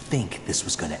did you think this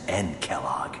was gonna end,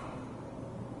 Kellogg?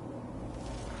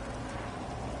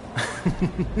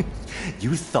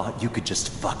 You thought you could just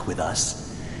fuck with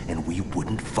us, and we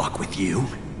wouldn't fuck with you?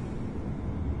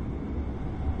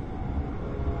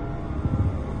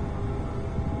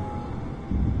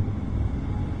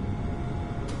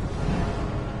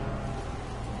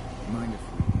 Mind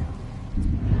if we...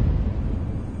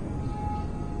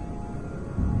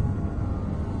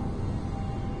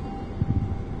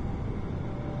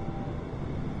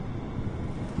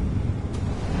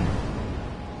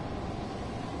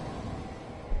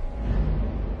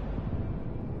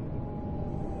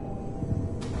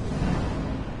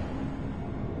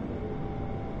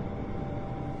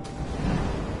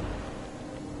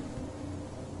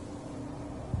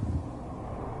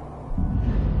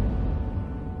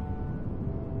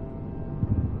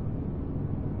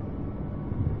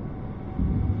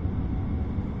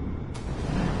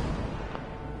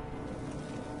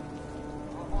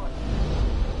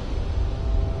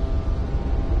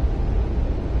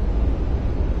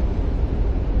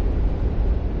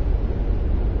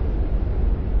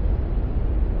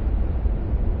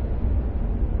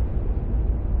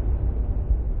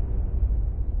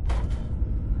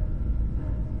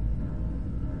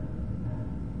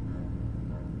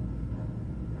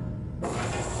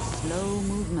 Slow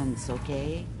movements,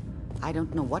 okay? I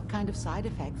don't know what kind of side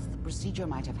effects the procedure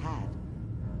might have had.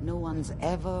 No one's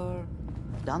ever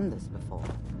done this before.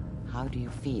 How do you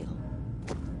feel?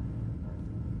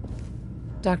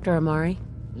 Dr. Amari?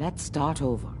 Let's start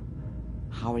over.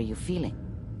 How are you feeling?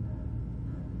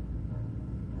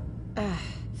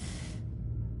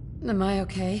 Am I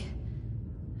okay?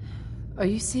 Are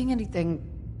you seeing anything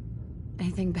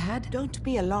bad? Don't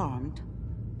be alarmed,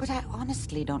 but I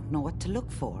honestly don't know what to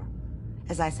look for.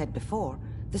 As I said before,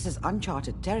 this is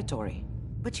uncharted territory,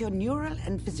 but your neural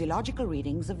and physiological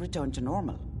readings have returned to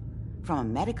normal. From a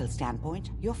medical standpoint,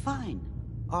 you're fine.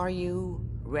 Are you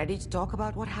ready to talk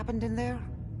about what happened in there?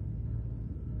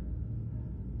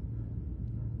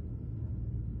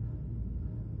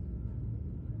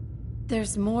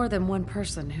 There's more than one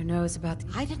person who knows about the...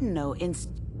 I didn't know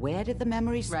where did the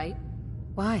memories... Right.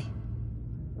 Why?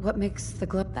 What makes the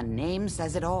glow... The name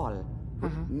says it all.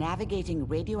 Navigating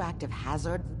radioactive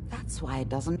hazard, that's why it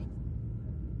doesn't...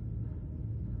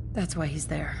 That's why he's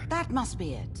there. That must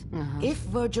be it. If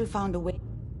Virgil found a way...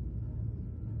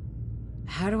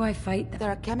 How do I fight them? There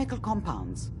are chemical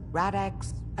compounds.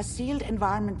 Rad-X. A sealed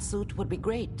environment suit would be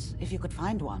great, if you could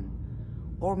find one.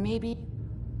 Or maybe...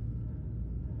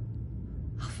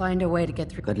 I'll find a way to get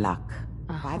through. Good luck.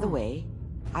 By the way,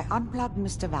 I unplugged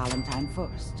Mr. Valentine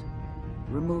first.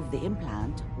 Removed the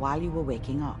implant while you were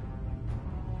waking up.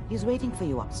 He's waiting for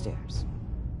you upstairs.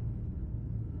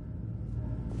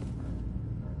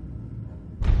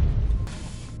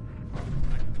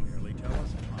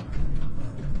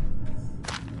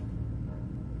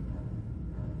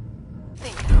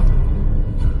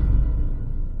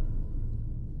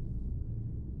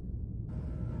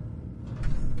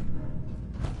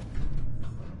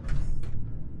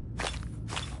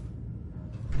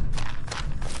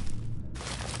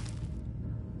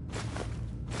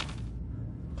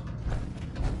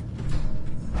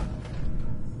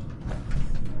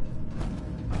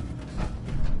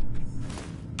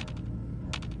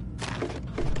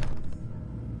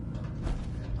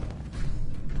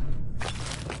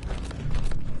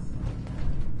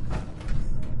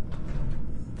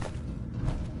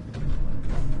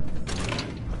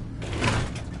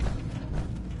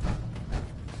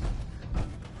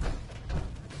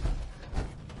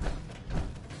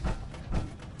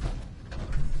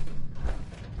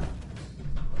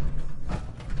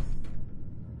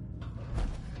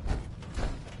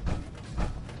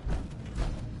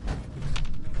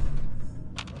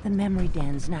 The memory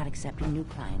den's not accepting new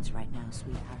clients right now,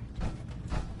 sweetheart.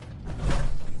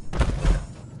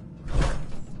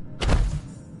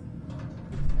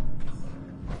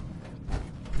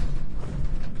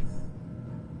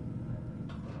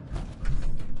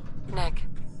 Nick.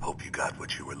 Hope you got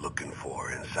what you were looking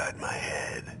for inside my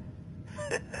head.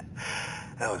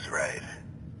 I was right.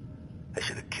 I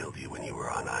should have killed you when you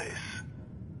were on ice.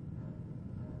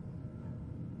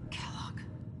 Kellogg.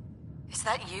 Is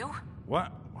that you?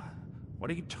 What? What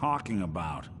are you talking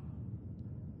about?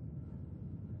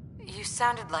 You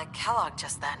sounded like Kellogg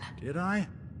just then. Did I?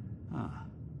 Huh.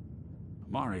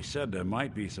 Amari said there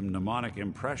might be some mnemonic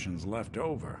impressions left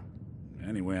over.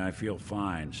 Anyway, I feel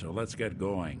fine, so let's get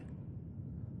going.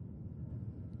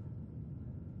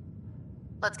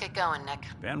 Let's get going, Nick.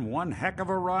 Been one heck of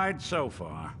a ride so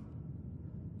far.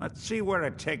 Let's see where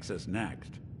it takes us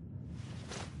next.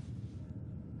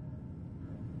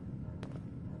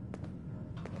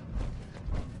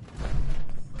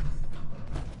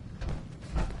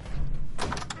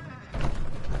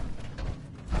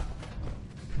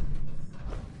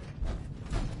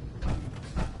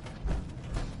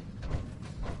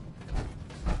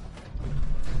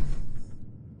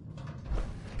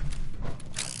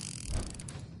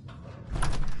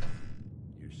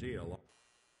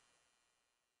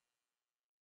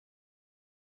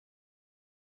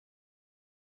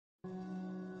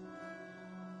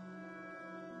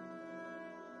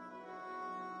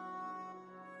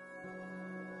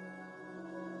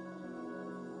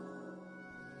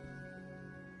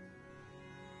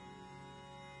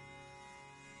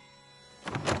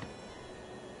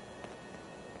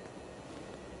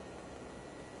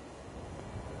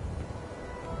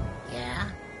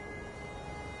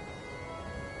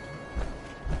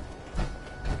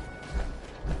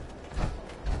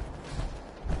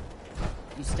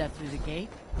 You step through the gate,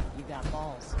 you got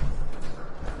balls.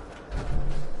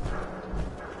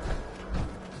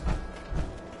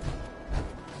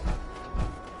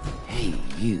 Hey,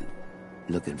 you.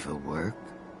 Looking for work?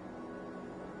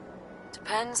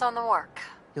 Depends on the work.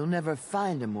 You'll never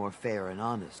find a more fair and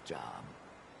honest job.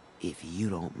 If you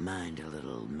don't mind a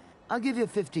little... I'll give you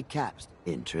 50 caps.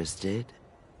 Interested?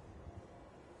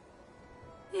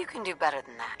 You can do better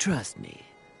than that. Trust me,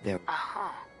 they're...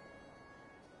 Uh-huh.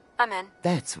 I'm in.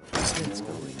 Let's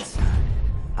go inside.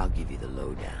 I'll give you the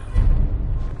lowdown.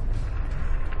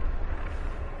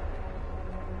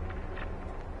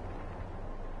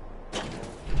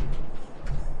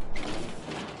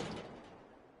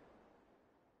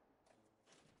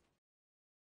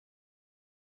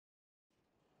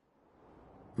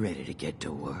 Ready to get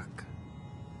to work?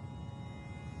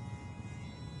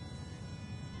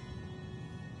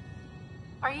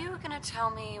 Are you gonna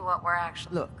tell me what we're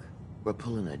actually... Look, we're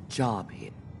pulling a job here.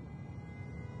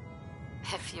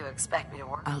 If you expect me to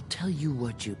work... I'll tell you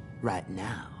what you... Right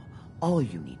now, all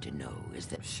you need to know is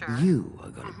that Sure. you are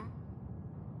gonna...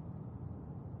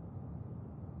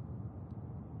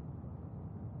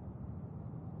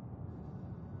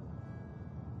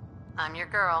 I'm your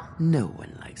girl. No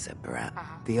one likes a brown.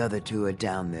 The other two are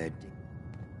down there.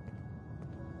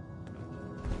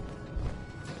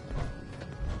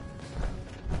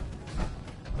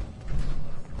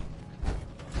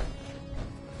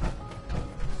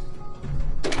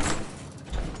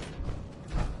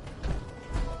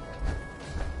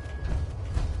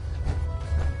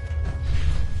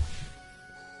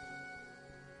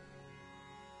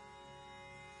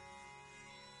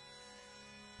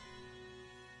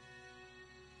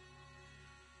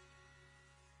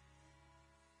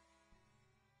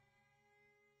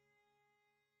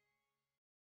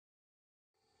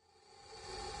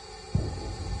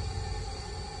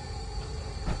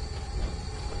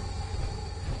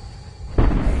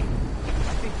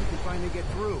 Finally get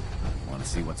through. Want to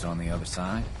see what's on the other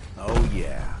side? Oh,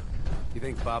 yeah. You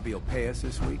think Bobby will pay us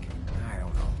this week? I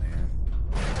don't know, man.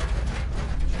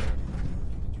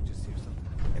 Did you just hear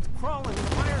something? It's crawling in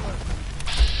the wireless.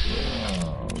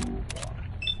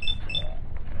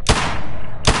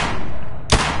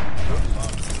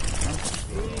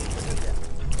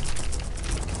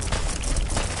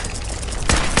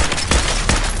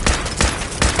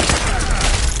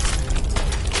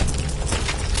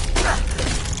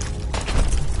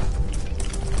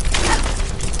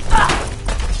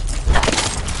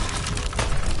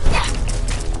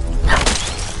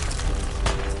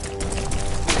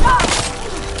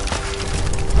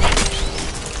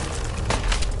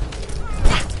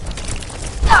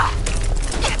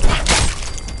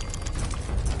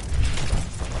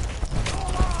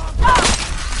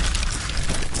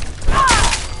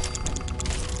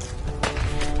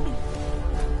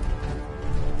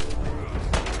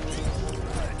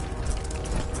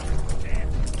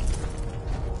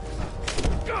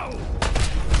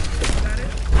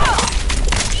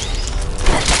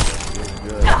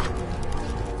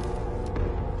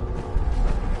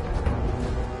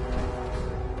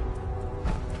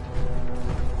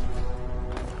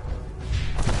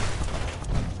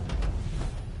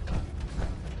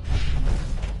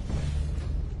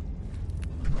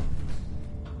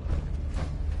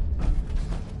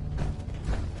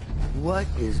 What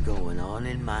is going on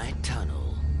in my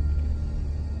tunnel?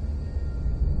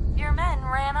 Your men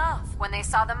ran off when they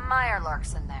saw the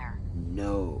Mirelurks in there.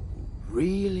 No,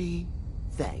 really?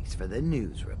 Thanks for the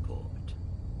news report.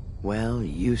 Well,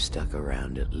 you stuck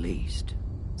around at least.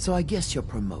 So I guess you're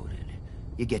promoted.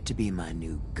 You get to be my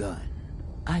new gun.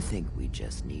 I think we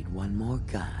just need one more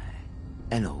guy.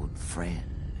 An old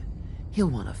friend. He'll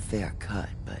want a fair cut,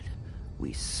 but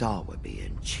we saw what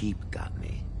being cheap got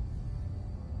me.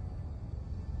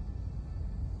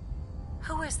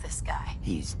 Who is this guy?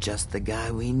 He's just the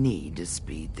guy we need to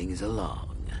speed things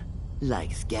along.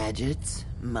 Likes gadgets,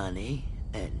 money,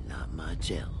 and not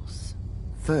much else.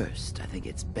 First, I think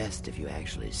it's best if you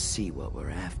actually see what we're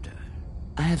after.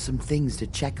 I have some things to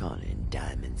check on in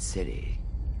Diamond City.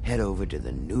 Head over to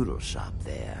the noodle shop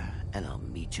there, and I'll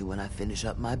meet you when I finish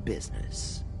up my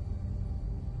business.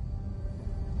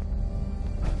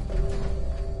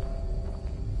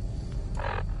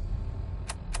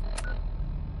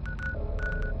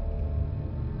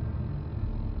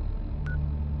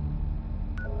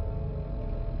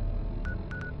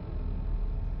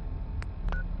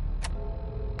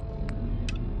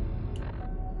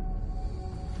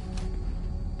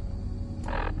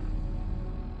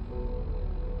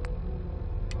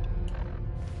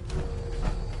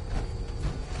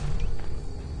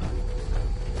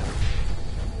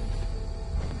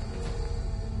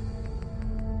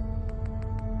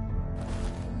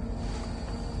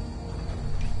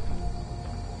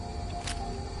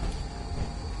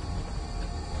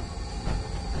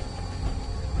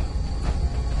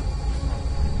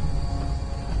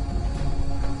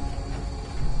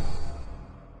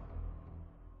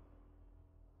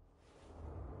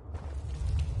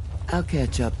 I'll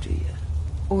catch up to you.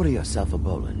 Order yourself a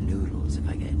bowl of noodles if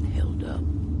I get held up.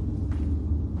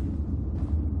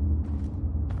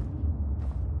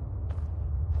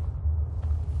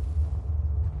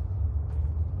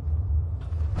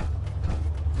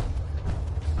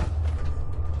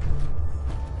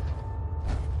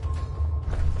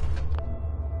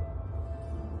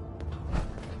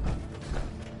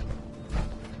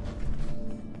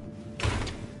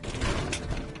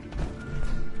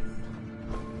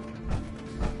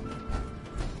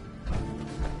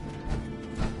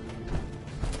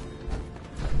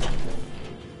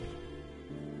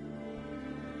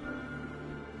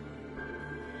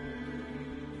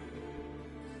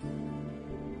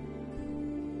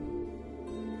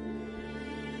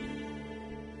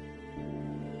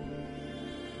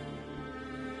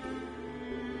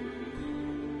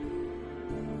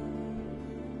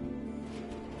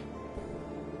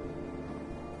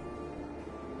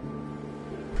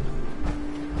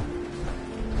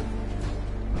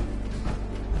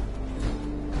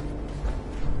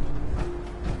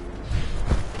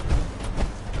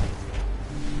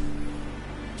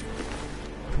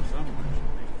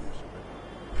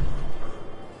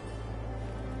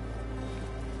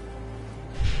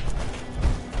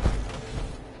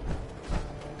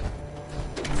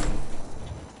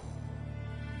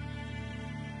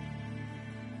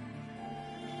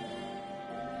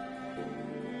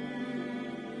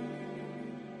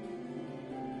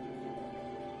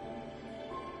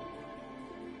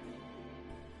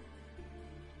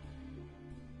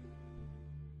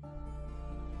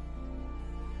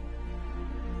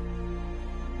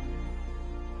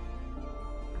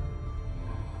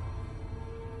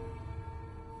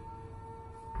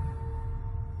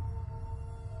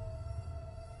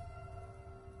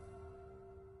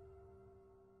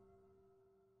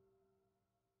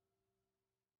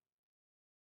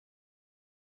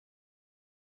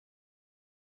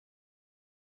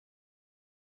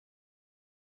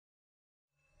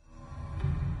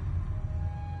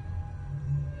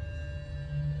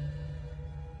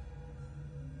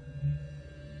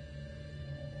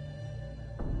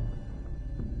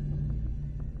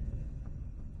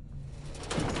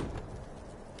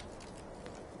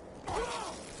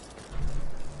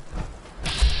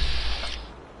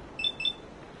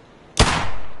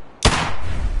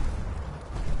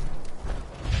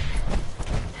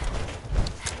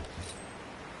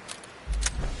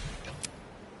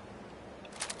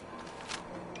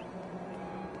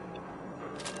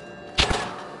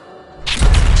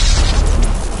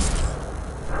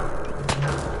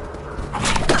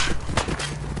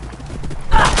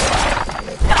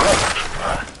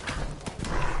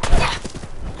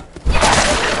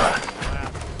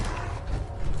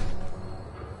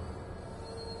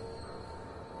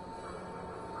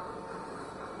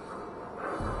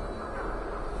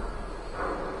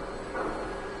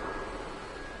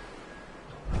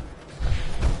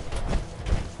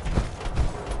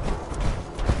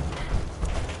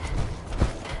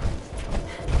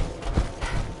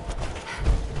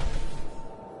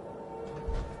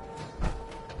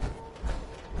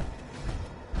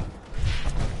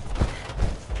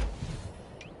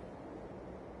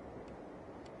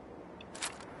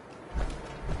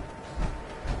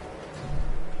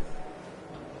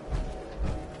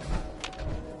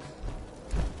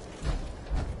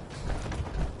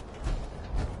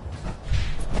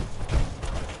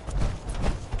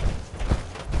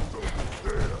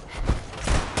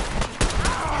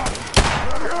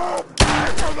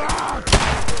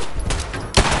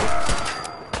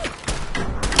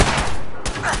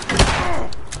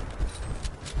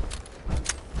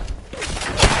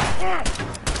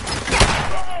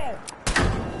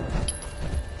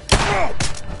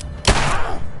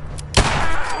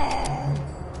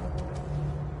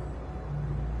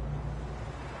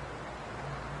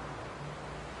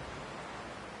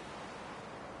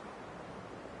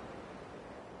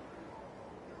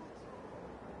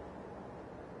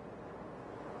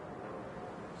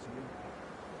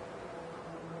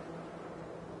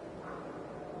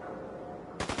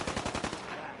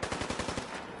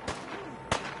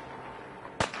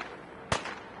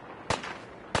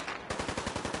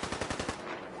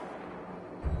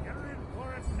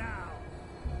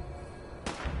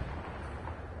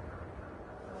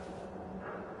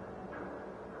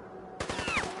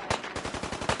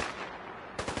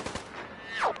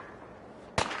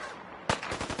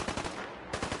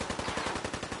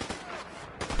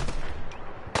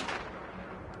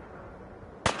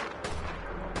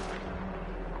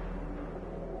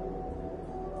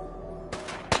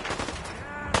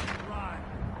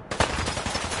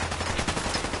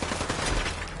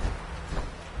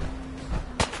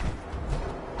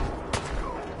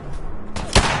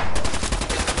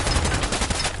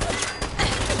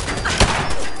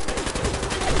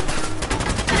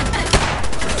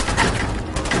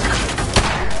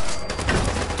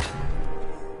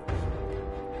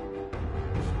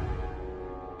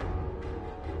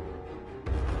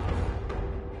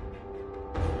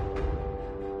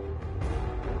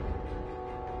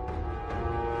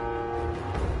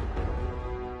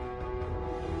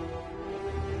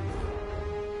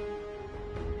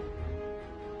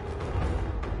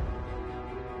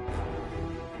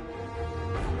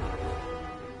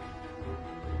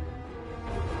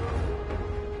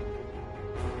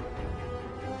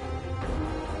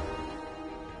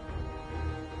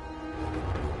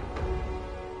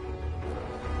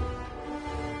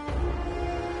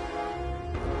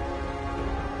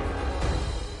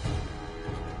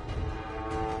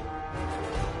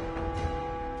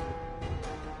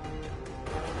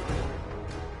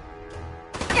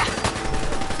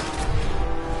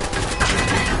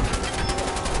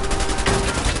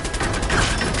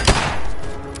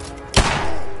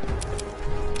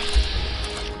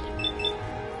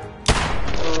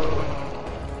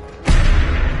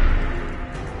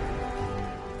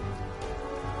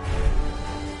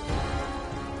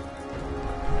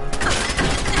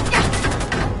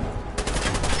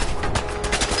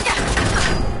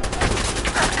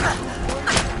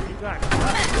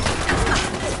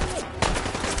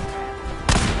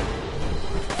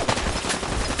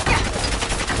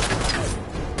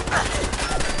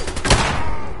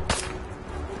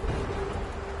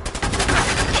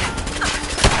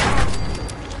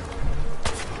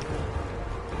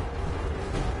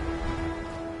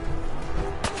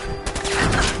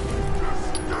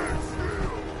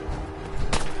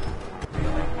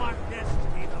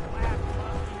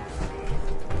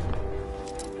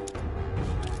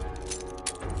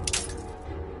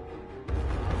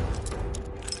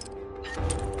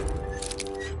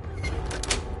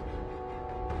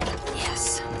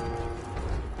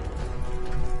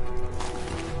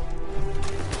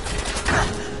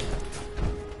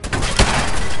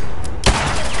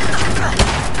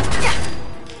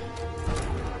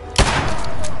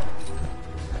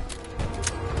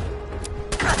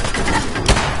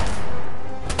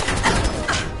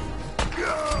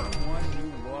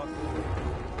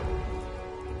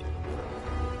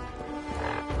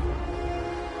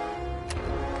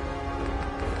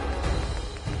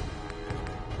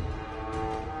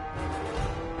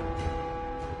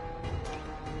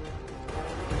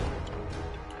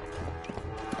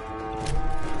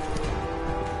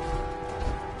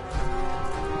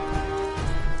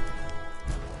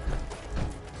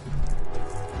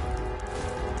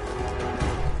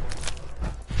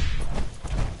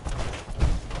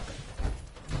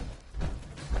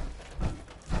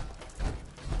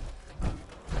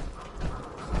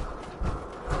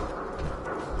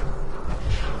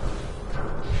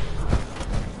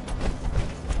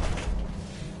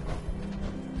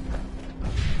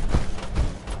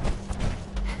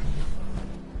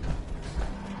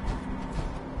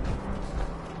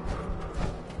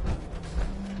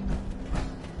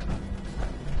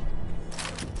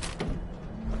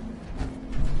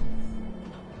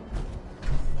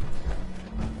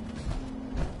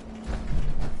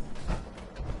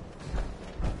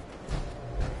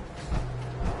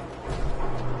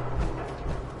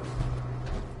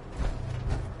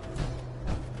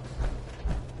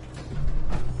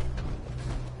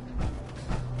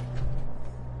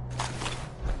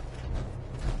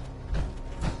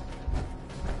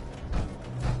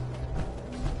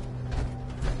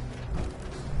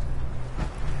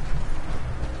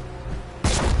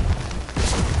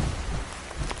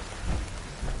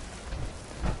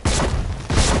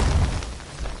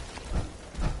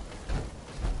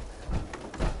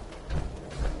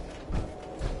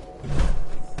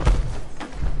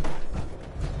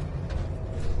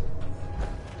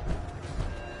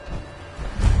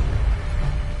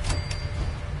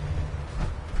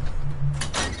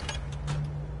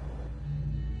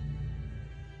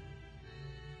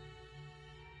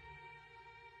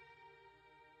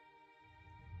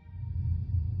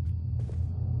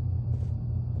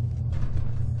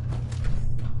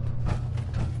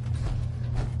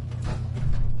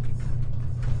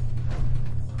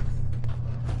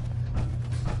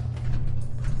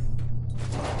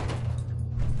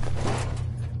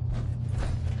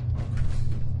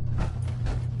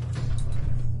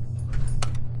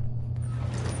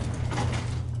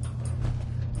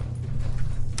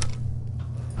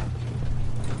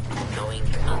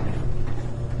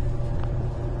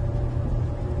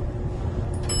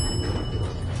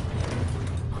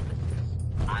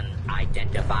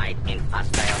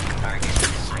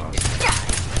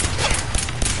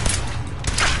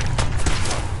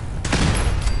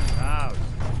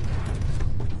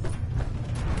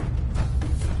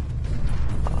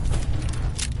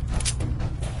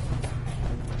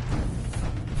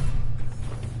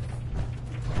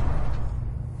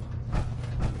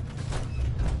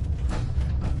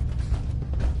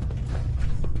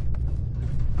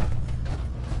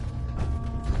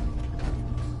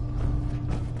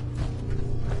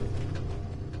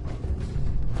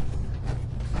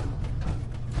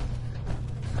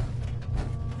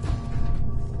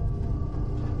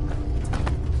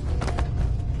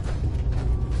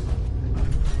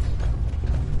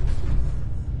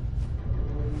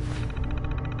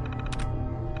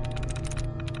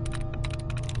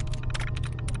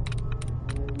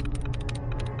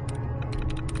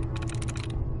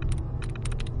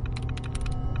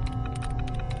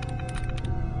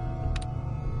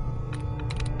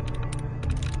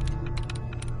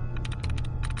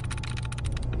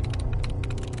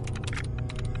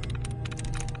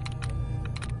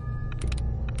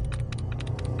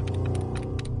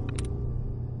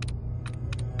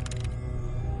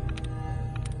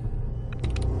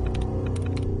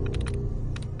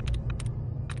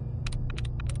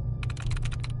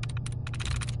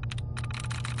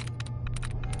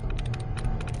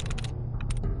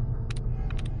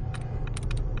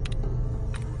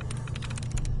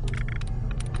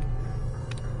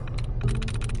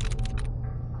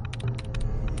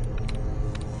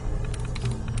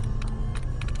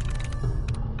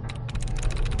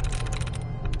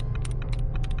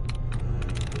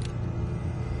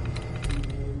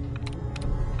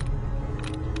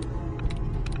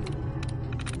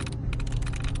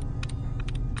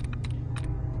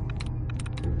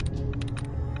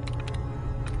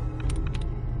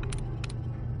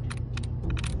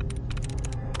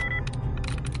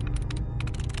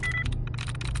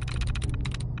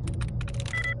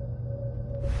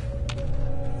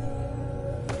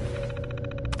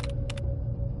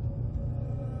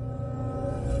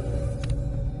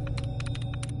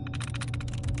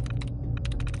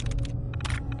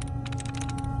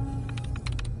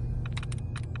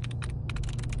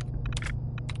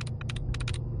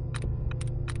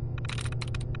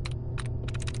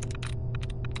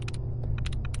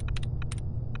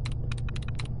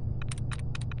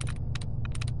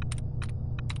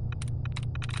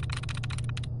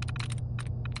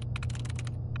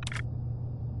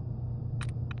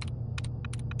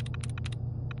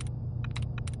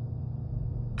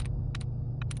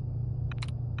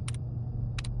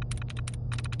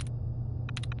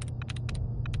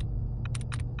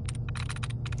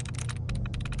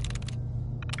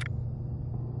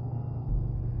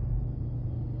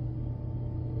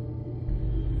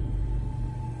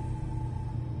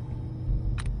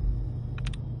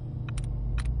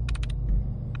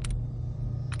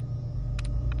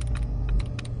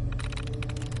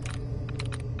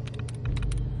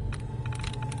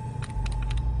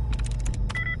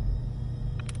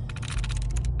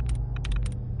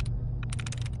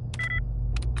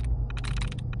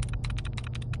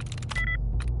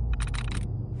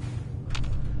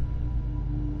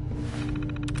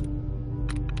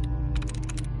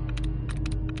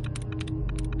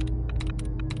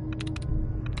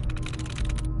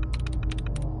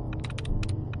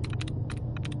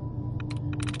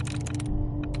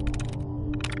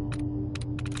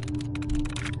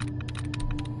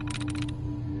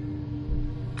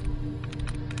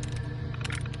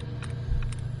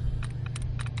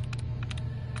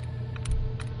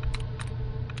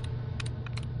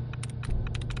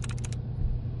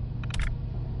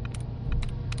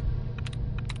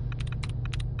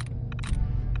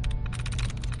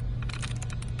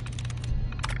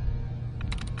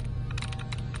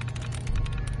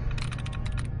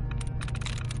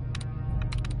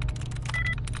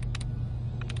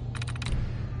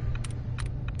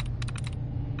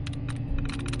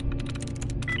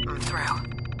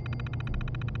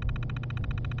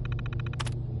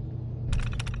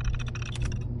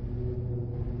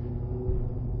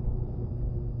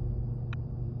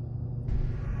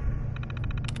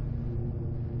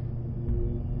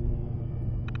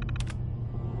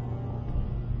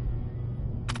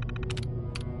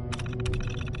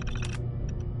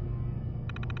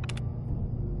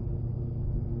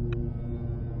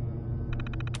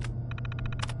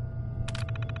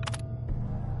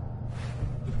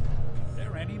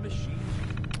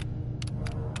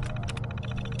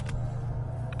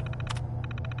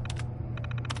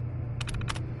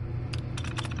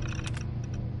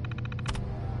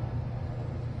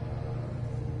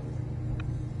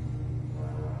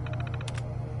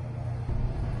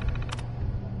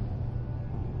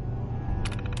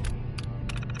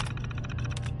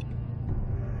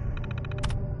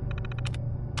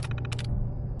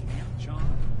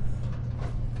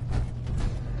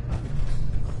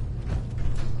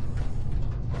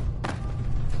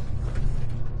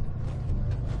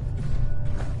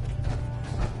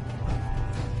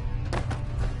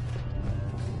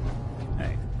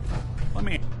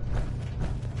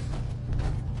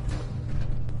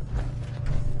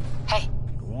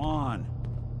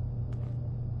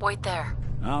 Wait there.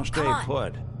 I'll stay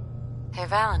put. Hey,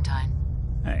 Valentine.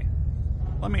 Hey,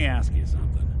 let me ask you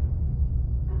something.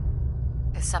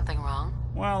 Is something wrong?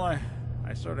 Well,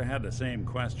 I sort of had the same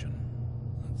question.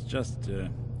 It's just,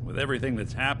 with everything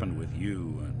that's happened with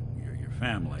you and your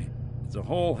family, it's a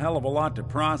whole hell of a lot to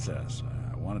process.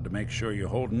 I wanted to make sure you're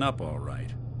holding up all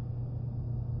right.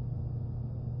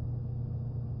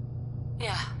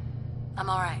 Yeah, I'm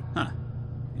all right. Huh.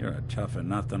 You're a tougher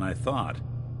nut than I thought.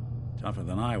 Tougher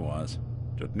than I was.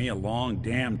 Took me a long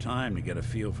damn time to get a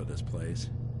feel for this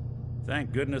place.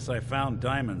 Thank goodness I found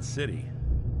Diamond City.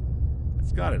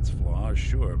 It's got its flaws,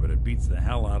 sure, but it beats the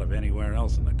hell out of anywhere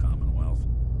else in the Commonwealth.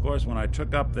 Of course, when I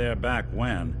took up there back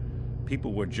when,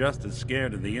 people were just as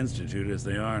scared of the Institute as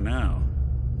they are now.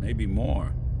 Maybe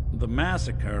more. The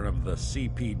massacre of the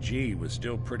CPG was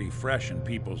still pretty fresh in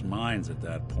people's minds at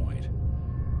that point.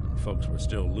 And folks were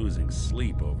still losing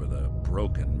sleep over the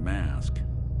broken mask.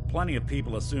 Plenty of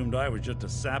people assumed I was just a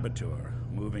saboteur,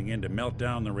 moving in to melt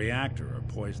down the reactor or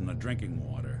poison the drinking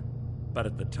water. But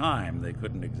at the time, they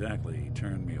couldn't exactly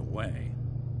turn me away.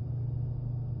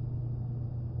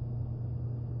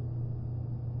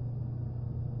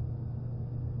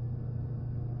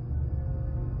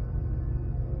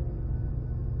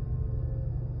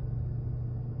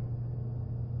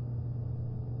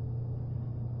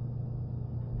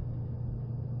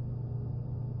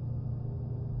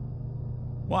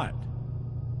 What?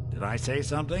 Did I say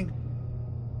something?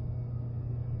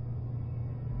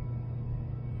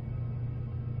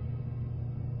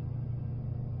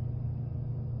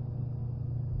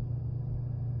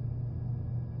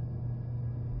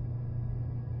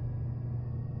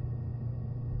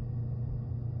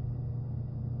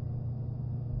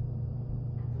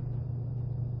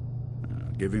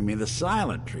 Giving me the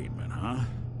silent treatment, huh?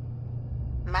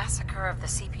 Massacre of the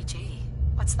CPG.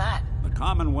 What's that? The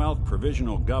Commonwealth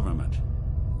Provisional Government.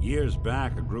 Years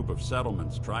back, a group of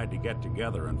settlements tried to get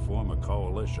together and form a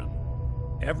coalition.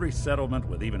 Every settlement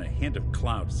with even a hint of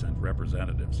clout sent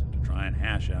representatives to try and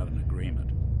hash out an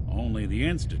agreement. Only the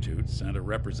Institute sent a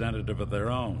representative of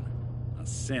their own. A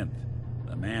synth.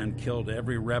 The man killed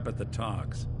every rep at the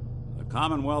talks. The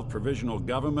Commonwealth Provisional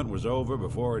Government was over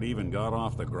before it even got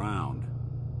off the ground.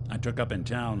 I took up in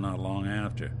town not long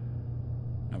after.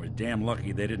 I was damn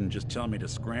lucky they didn't just tell me to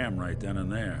scram right then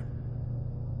and there.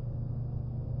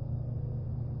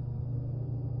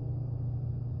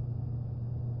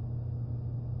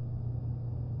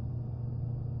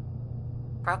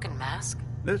 Broken mask?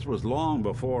 This was long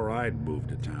before I'd moved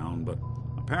to town, but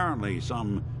apparently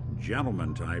some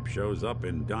gentleman type shows up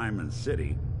in Diamond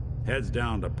City, heads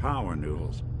down to Power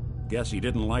Noodles. Guess he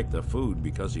didn't like the food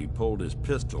because he pulled his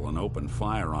pistol and opened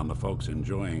fire on the folks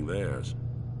enjoying theirs.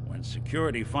 When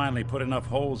security finally put enough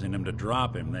holes in him to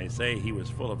drop him, they say he was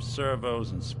full of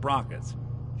servos and sprockets,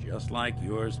 just like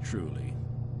yours truly.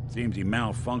 Seems he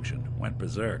malfunctioned, went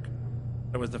berserk.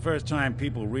 It was the first time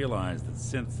people realized that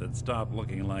synths had stopped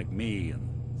looking like me and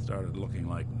started looking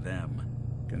like them.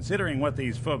 Considering what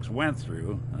these folks went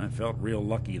through, I felt real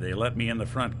lucky they let me in the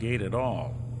front gate at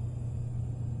all.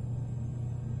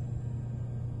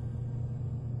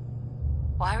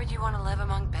 Why would you want to live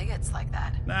among bigots like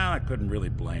that? Nah, I couldn't really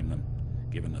blame them,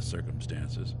 given the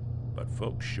circumstances. But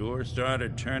folks sure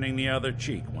started turning the other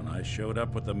cheek when I showed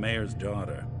up with the mayor's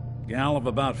daughter. Gal of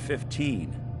about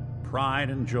 15. Pride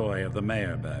and joy of the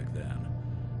mayor back then.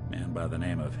 Man by the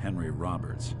name of Henry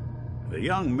Roberts. The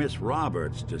young Miss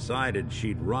Roberts decided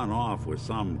she'd run off with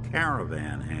some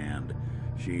caravan hand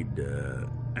she'd,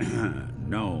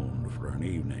 known for an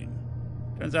evening.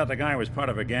 Turns out the guy was part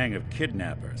of a gang of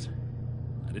kidnappers.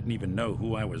 I didn't even know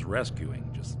who I was rescuing,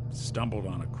 just stumbled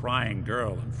on a crying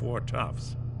girl and 4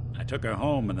 toughs. I took her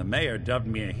home and the mayor dubbed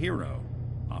me a hero,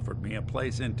 offered me a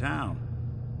place in town.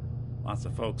 Lots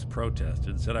of folks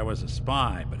protested, said I was a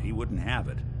spy, but he wouldn't have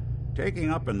it.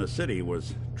 Taking up in the city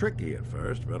was tricky at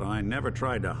first, but I never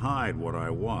tried to hide what I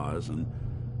was, and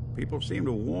people seemed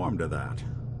to warm to that.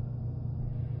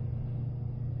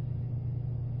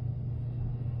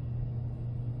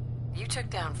 You took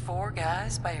down 4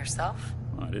 guys by yourself?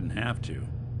 I didn't have to.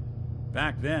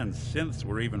 Back then, synths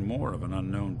were even more of an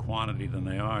unknown quantity than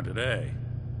they are today.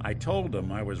 I told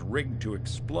them I was rigged to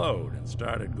explode and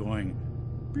started going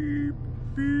beep,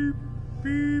 beep,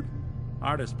 beep.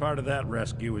 Hardest part of that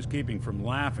rescue was keeping from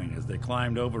laughing as they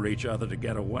climbed over each other to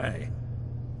get away.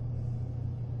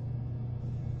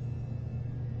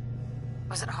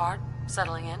 Was it hard,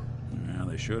 settling in? Yeah,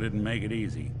 they sure didn't make it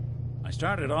easy. I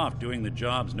started off doing the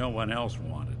jobs no one else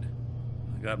wanted.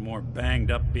 I got more banged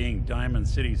up being Diamond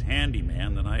City's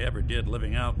handyman than I ever did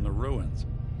living out in the ruins.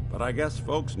 But I guess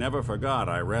folks never forgot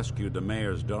I rescued the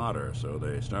mayor's daughter, so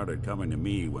they started coming to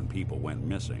me when people went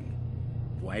missing.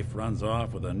 Wife runs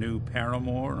off with a new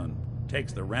paramour and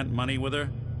takes the rent money with her.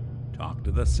 Talk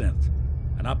to the synth.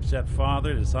 An upset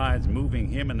father decides moving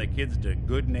him and the kids to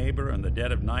Good Neighbor in the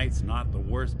dead of night's not the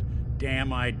worst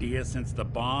damn idea since the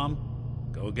bomb.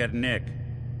 Go get Nick.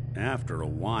 After a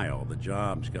while, the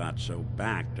jobs got so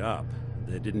backed up,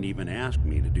 they didn't even ask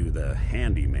me to do the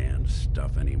handyman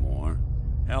stuff anymore.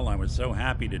 Hell, I was so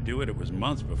happy to do it, it was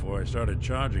months before I started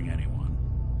charging anyone.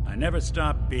 I never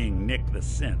stopped being Nick the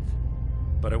Synth,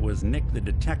 but it was Nick the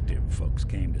Detective folks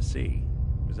came to see.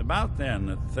 It was about then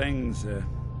that things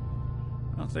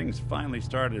finally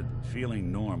started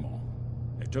feeling normal.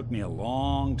 It took me a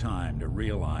long time to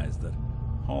realize that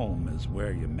home is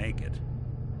where you make it.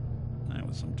 And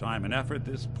with some time and effort,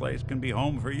 this place can be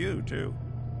home for you, too.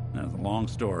 That's a long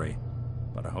story,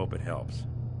 but I hope it helps.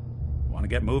 Want to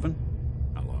get moving?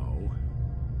 Hello?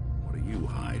 What are you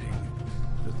hiding?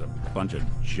 There's a bunch of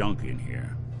junk in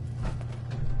here.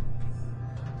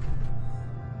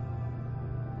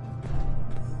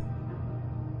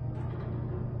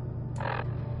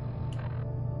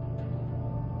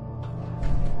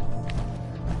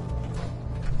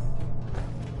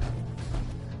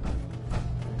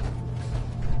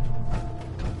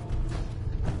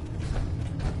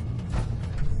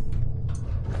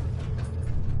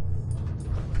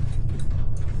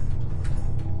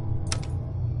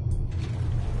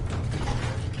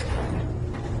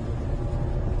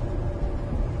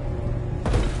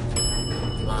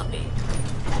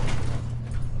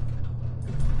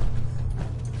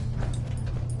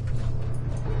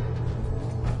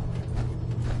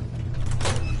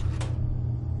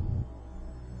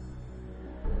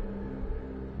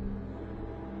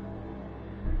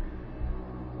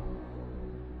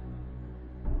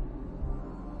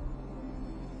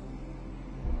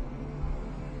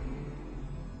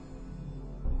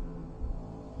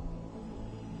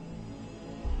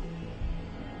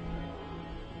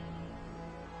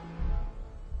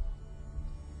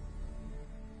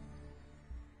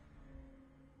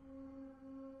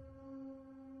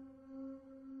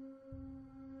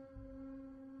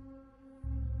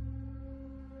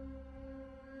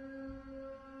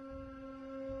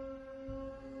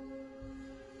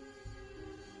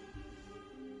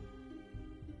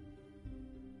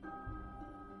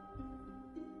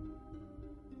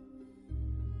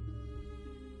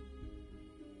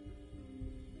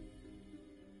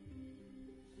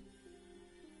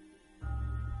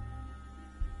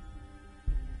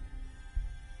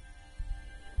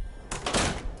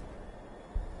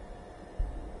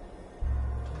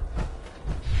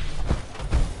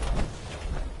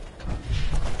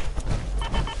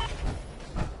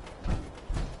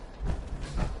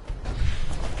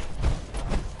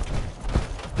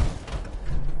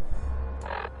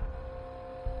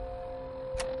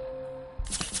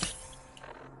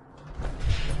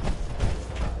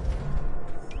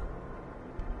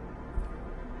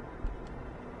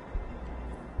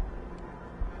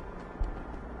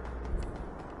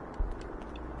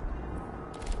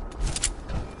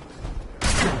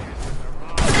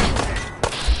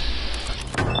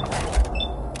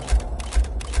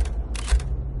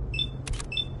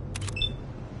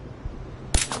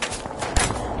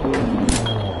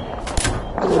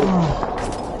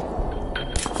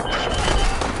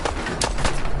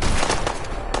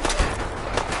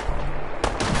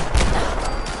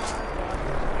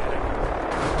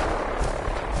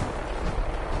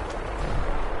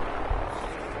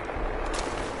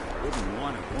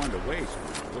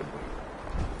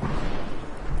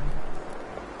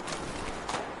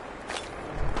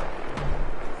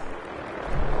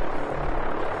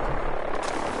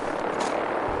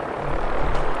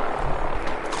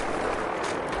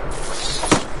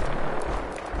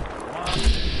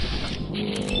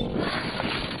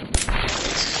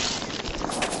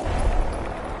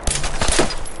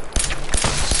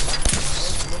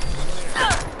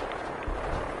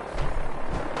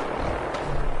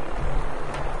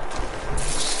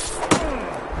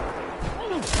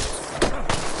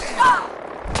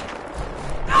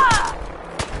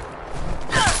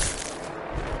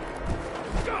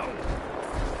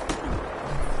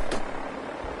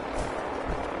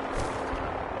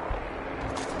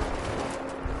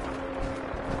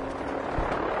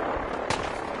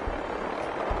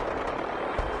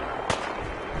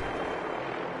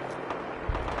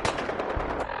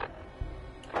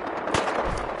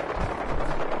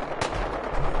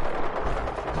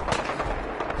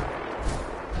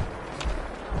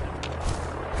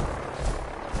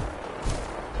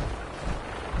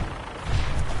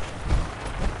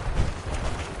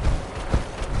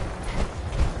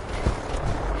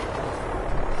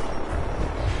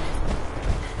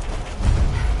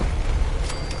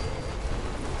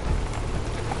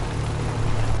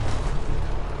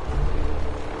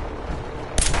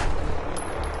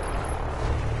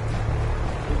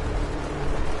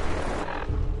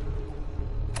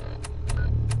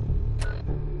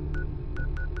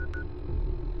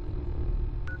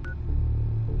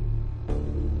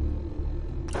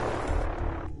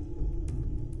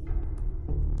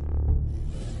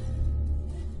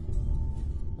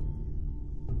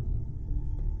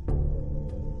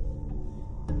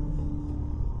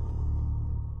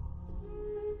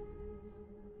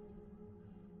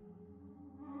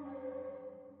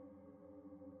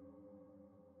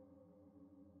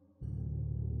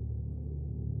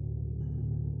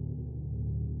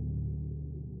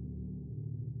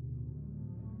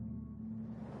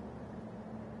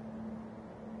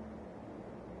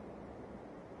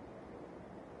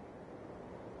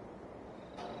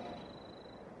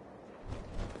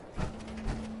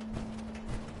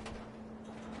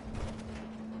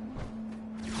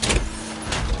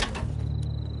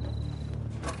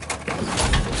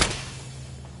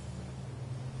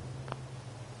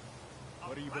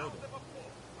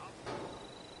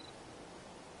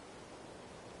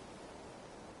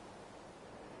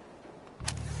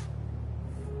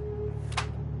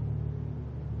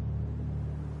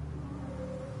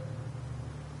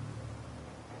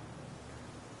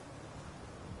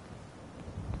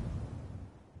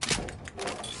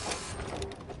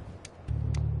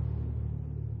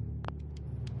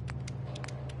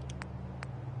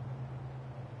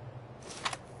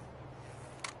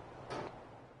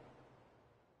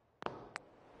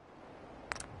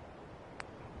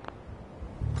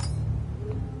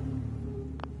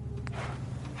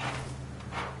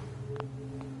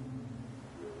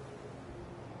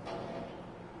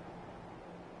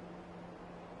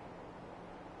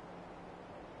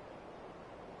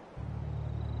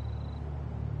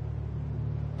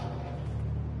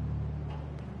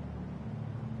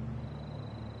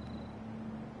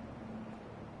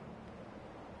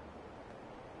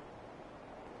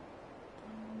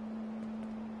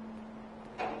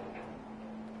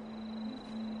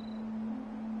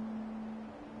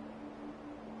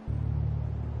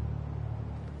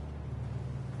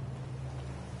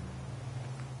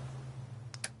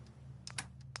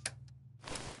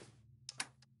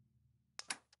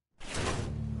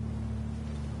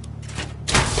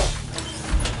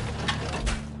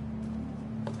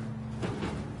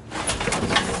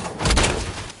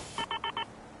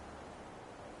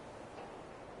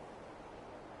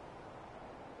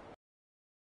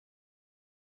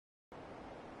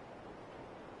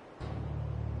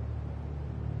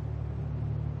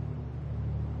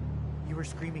 were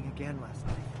screaming again last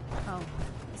night. Oh,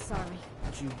 sorry.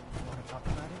 Do you want to talk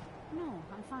about it? No,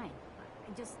 I'm fine.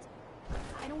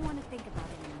 I don't want to think about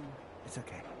it anymore. It's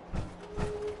okay.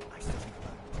 I still think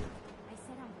about it too. I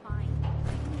said I'm fine.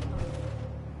 Leave me alone.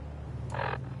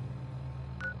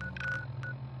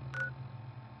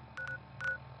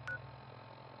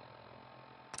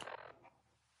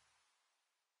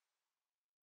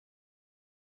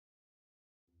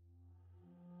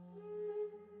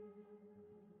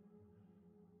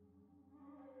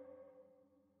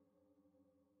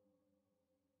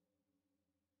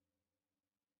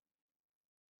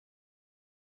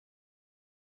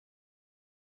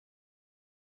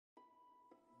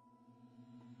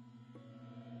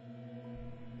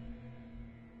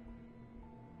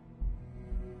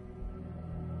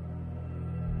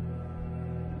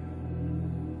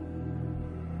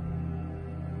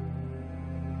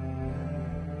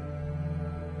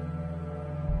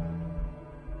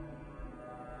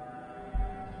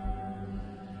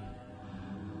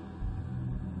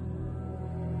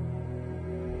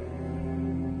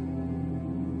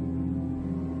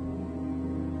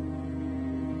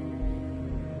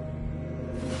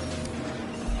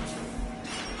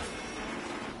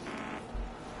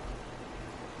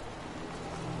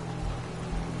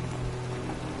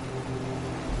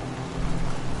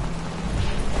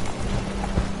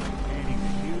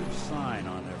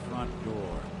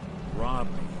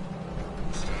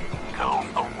 Go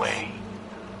away.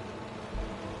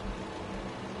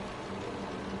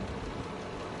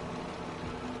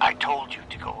 I told you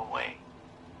to go away.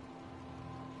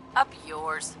 Up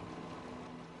yours.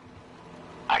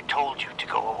 I told you to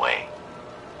go away.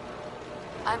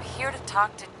 I'm here to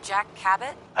talk to Jack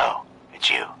Cabot. Oh,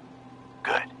 it's you.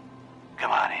 Good.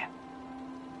 Come on in.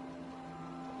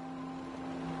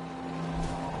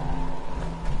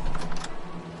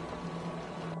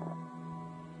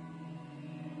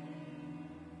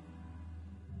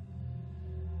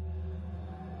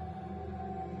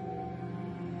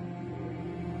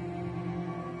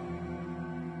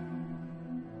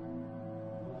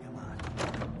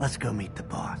 Let's go meet the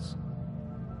boss.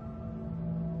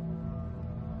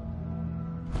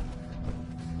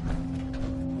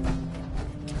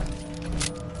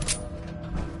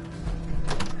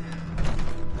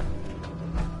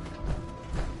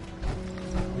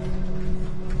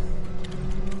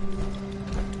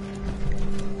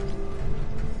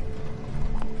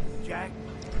 Jack,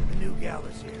 the new gal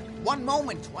is here. One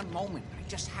moment. I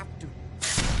just have to...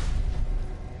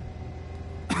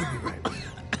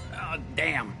 Oh,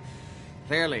 damn.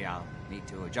 Clearly, I'll need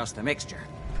to adjust the mixture.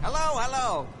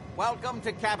 Hello. Welcome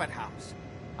to Cabot House.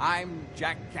 I'm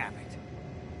Jack Cabot.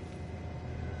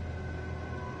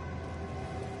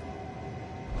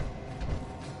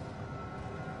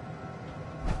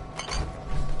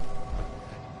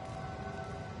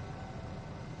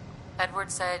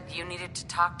 Edward said you needed to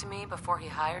talk to me before he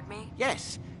hired me?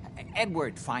 Yes,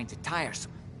 Edward finds it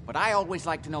tiresome, but I always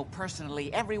like to know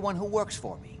personally everyone who works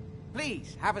for me.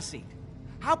 Please, have a seat.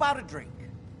 How about a drink?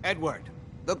 Edward,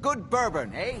 the good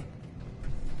bourbon, eh?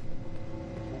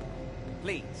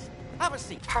 Please, have a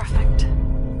seat. Perfect.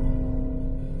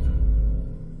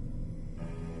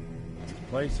 This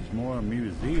place is more a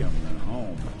museum than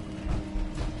home.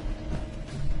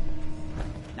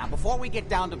 Now, before we get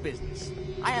down to business,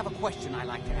 I have a question I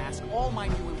like to ask all my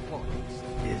new employees.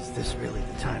 Is this really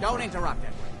the time? Don't interrupt,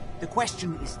 Edward. The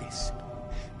question is this.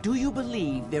 Do you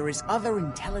believe there is other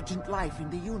intelligent life in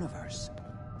the universe?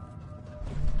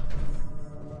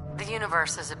 The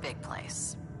universe is a big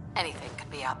place. Anything could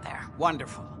be out there.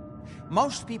 Wonderful.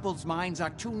 Most people's minds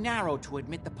are too narrow to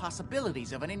admit the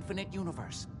possibilities of an infinite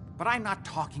universe. But I'm not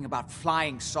talking about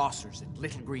flying saucers and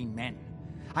little green men.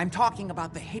 I'm talking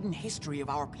about the hidden history of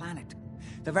our planet.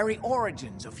 The very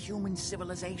origins of human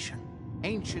civilization.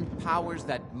 Ancient powers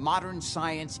that modern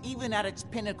science, even at its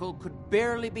pinnacle, could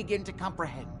barely begin to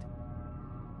comprehend.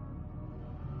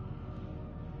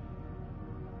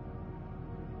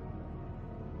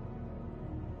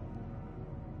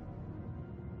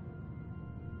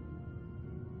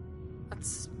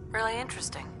 That's really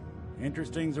interesting.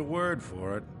 Interesting's a word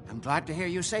for it. I'm glad to hear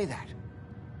you say that.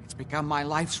 It's become my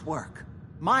life's work.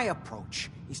 My approach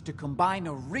is to combine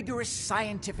a rigorous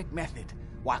scientific method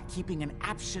while keeping an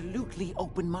absolutely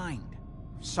open mind.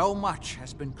 So much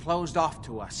has been closed off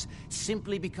to us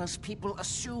simply because people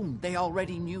assumed they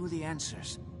already knew the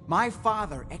answers. My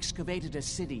father excavated a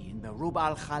city in the Rub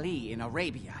al-Khali in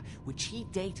Arabia, which he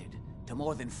dated to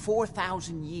more than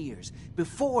 4,000 years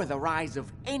before the rise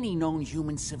of any known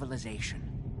human civilization.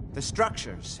 The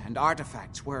structures and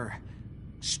artifacts were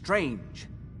strange,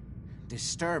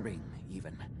 disturbing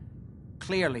even.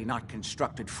 Clearly not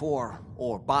constructed for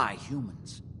or by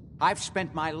humans. I've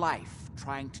spent my life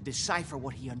trying to decipher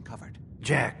what he uncovered.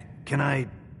 Jack, can I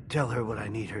tell her what I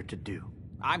need her to do?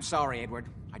 I'm sorry, Edward.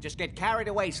 I just get carried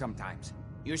away sometimes.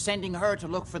 You're sending her to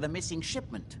look for the missing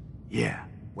shipment. Yeah.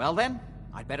 Well then,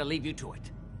 I'd better leave you to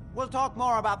it. We'll talk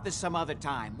more about this some other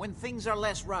time, when things are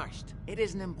less rushed. It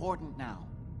isn't important now.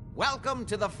 Welcome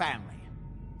to the family.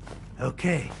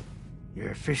 Okay.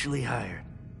 You're officially hired.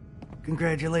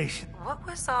 Congratulations. What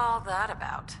was all that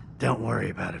about? Don't worry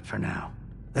about it for now.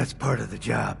 That's part of the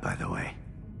job, by the way.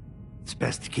 It's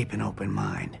best to keep an open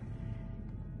mind.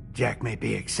 Jack may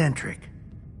be eccentric,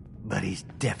 but he's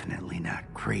definitely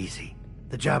not crazy.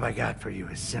 The job I got for you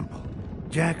is simple.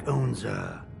 Jack owns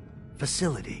a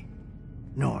facility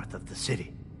north of the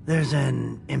city. There's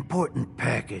an important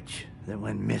package that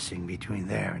went missing between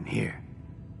there and here.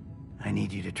 I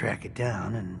need you to track it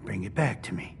down and bring it back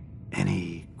to me.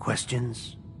 Any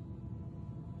questions?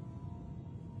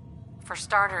 For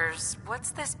starters,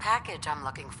 what's this package I'm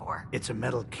looking for? It's a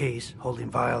metal case holding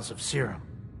vials of serum.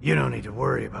 You don't need to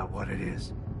worry about what it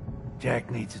is.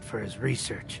 Jack needs it for his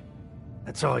research.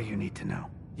 That's all you need to know.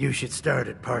 You should start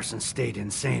at Parsons State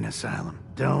Insane Asylum.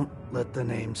 Don't let the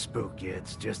name spook you.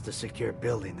 It's just a secure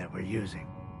building that we're using.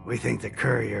 We think the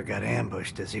courier got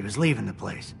ambushed as he was leaving the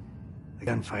place. The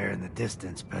gunfire in the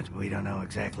distance, but we don't know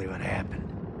exactly what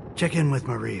happened. Check in with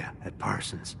Maria at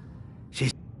Parsons.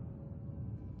 She's...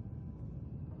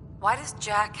 Why does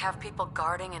Jack have people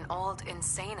guarding an old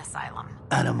insane asylum?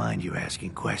 I don't mind you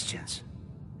asking questions.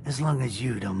 As long as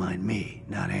you don't mind me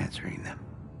not answering them.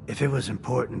 If it was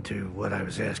important to what I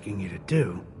was asking you to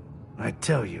do, I'd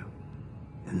tell you.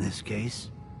 In this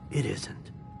case, it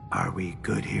isn't. Are we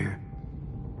good here?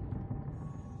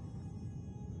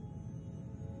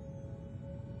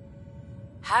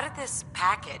 How did this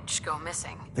package go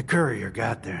missing? The courier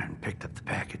got there and picked up the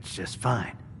package just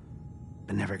fine,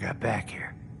 but never got back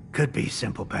here. Could be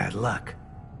simple bad luck,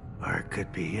 or it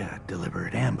could be a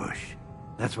deliberate ambush.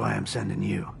 That's why I'm sending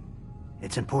you.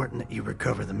 It's important that you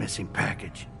recover the missing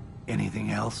package.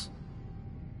 Anything else?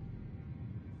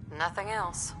 Nothing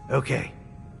else. Okay.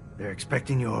 They're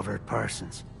expecting you over at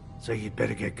Parsons, so you'd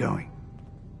better get going.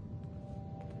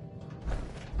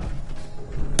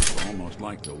 Almost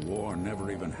like the war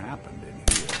never even happened in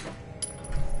here.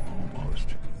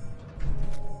 Almost.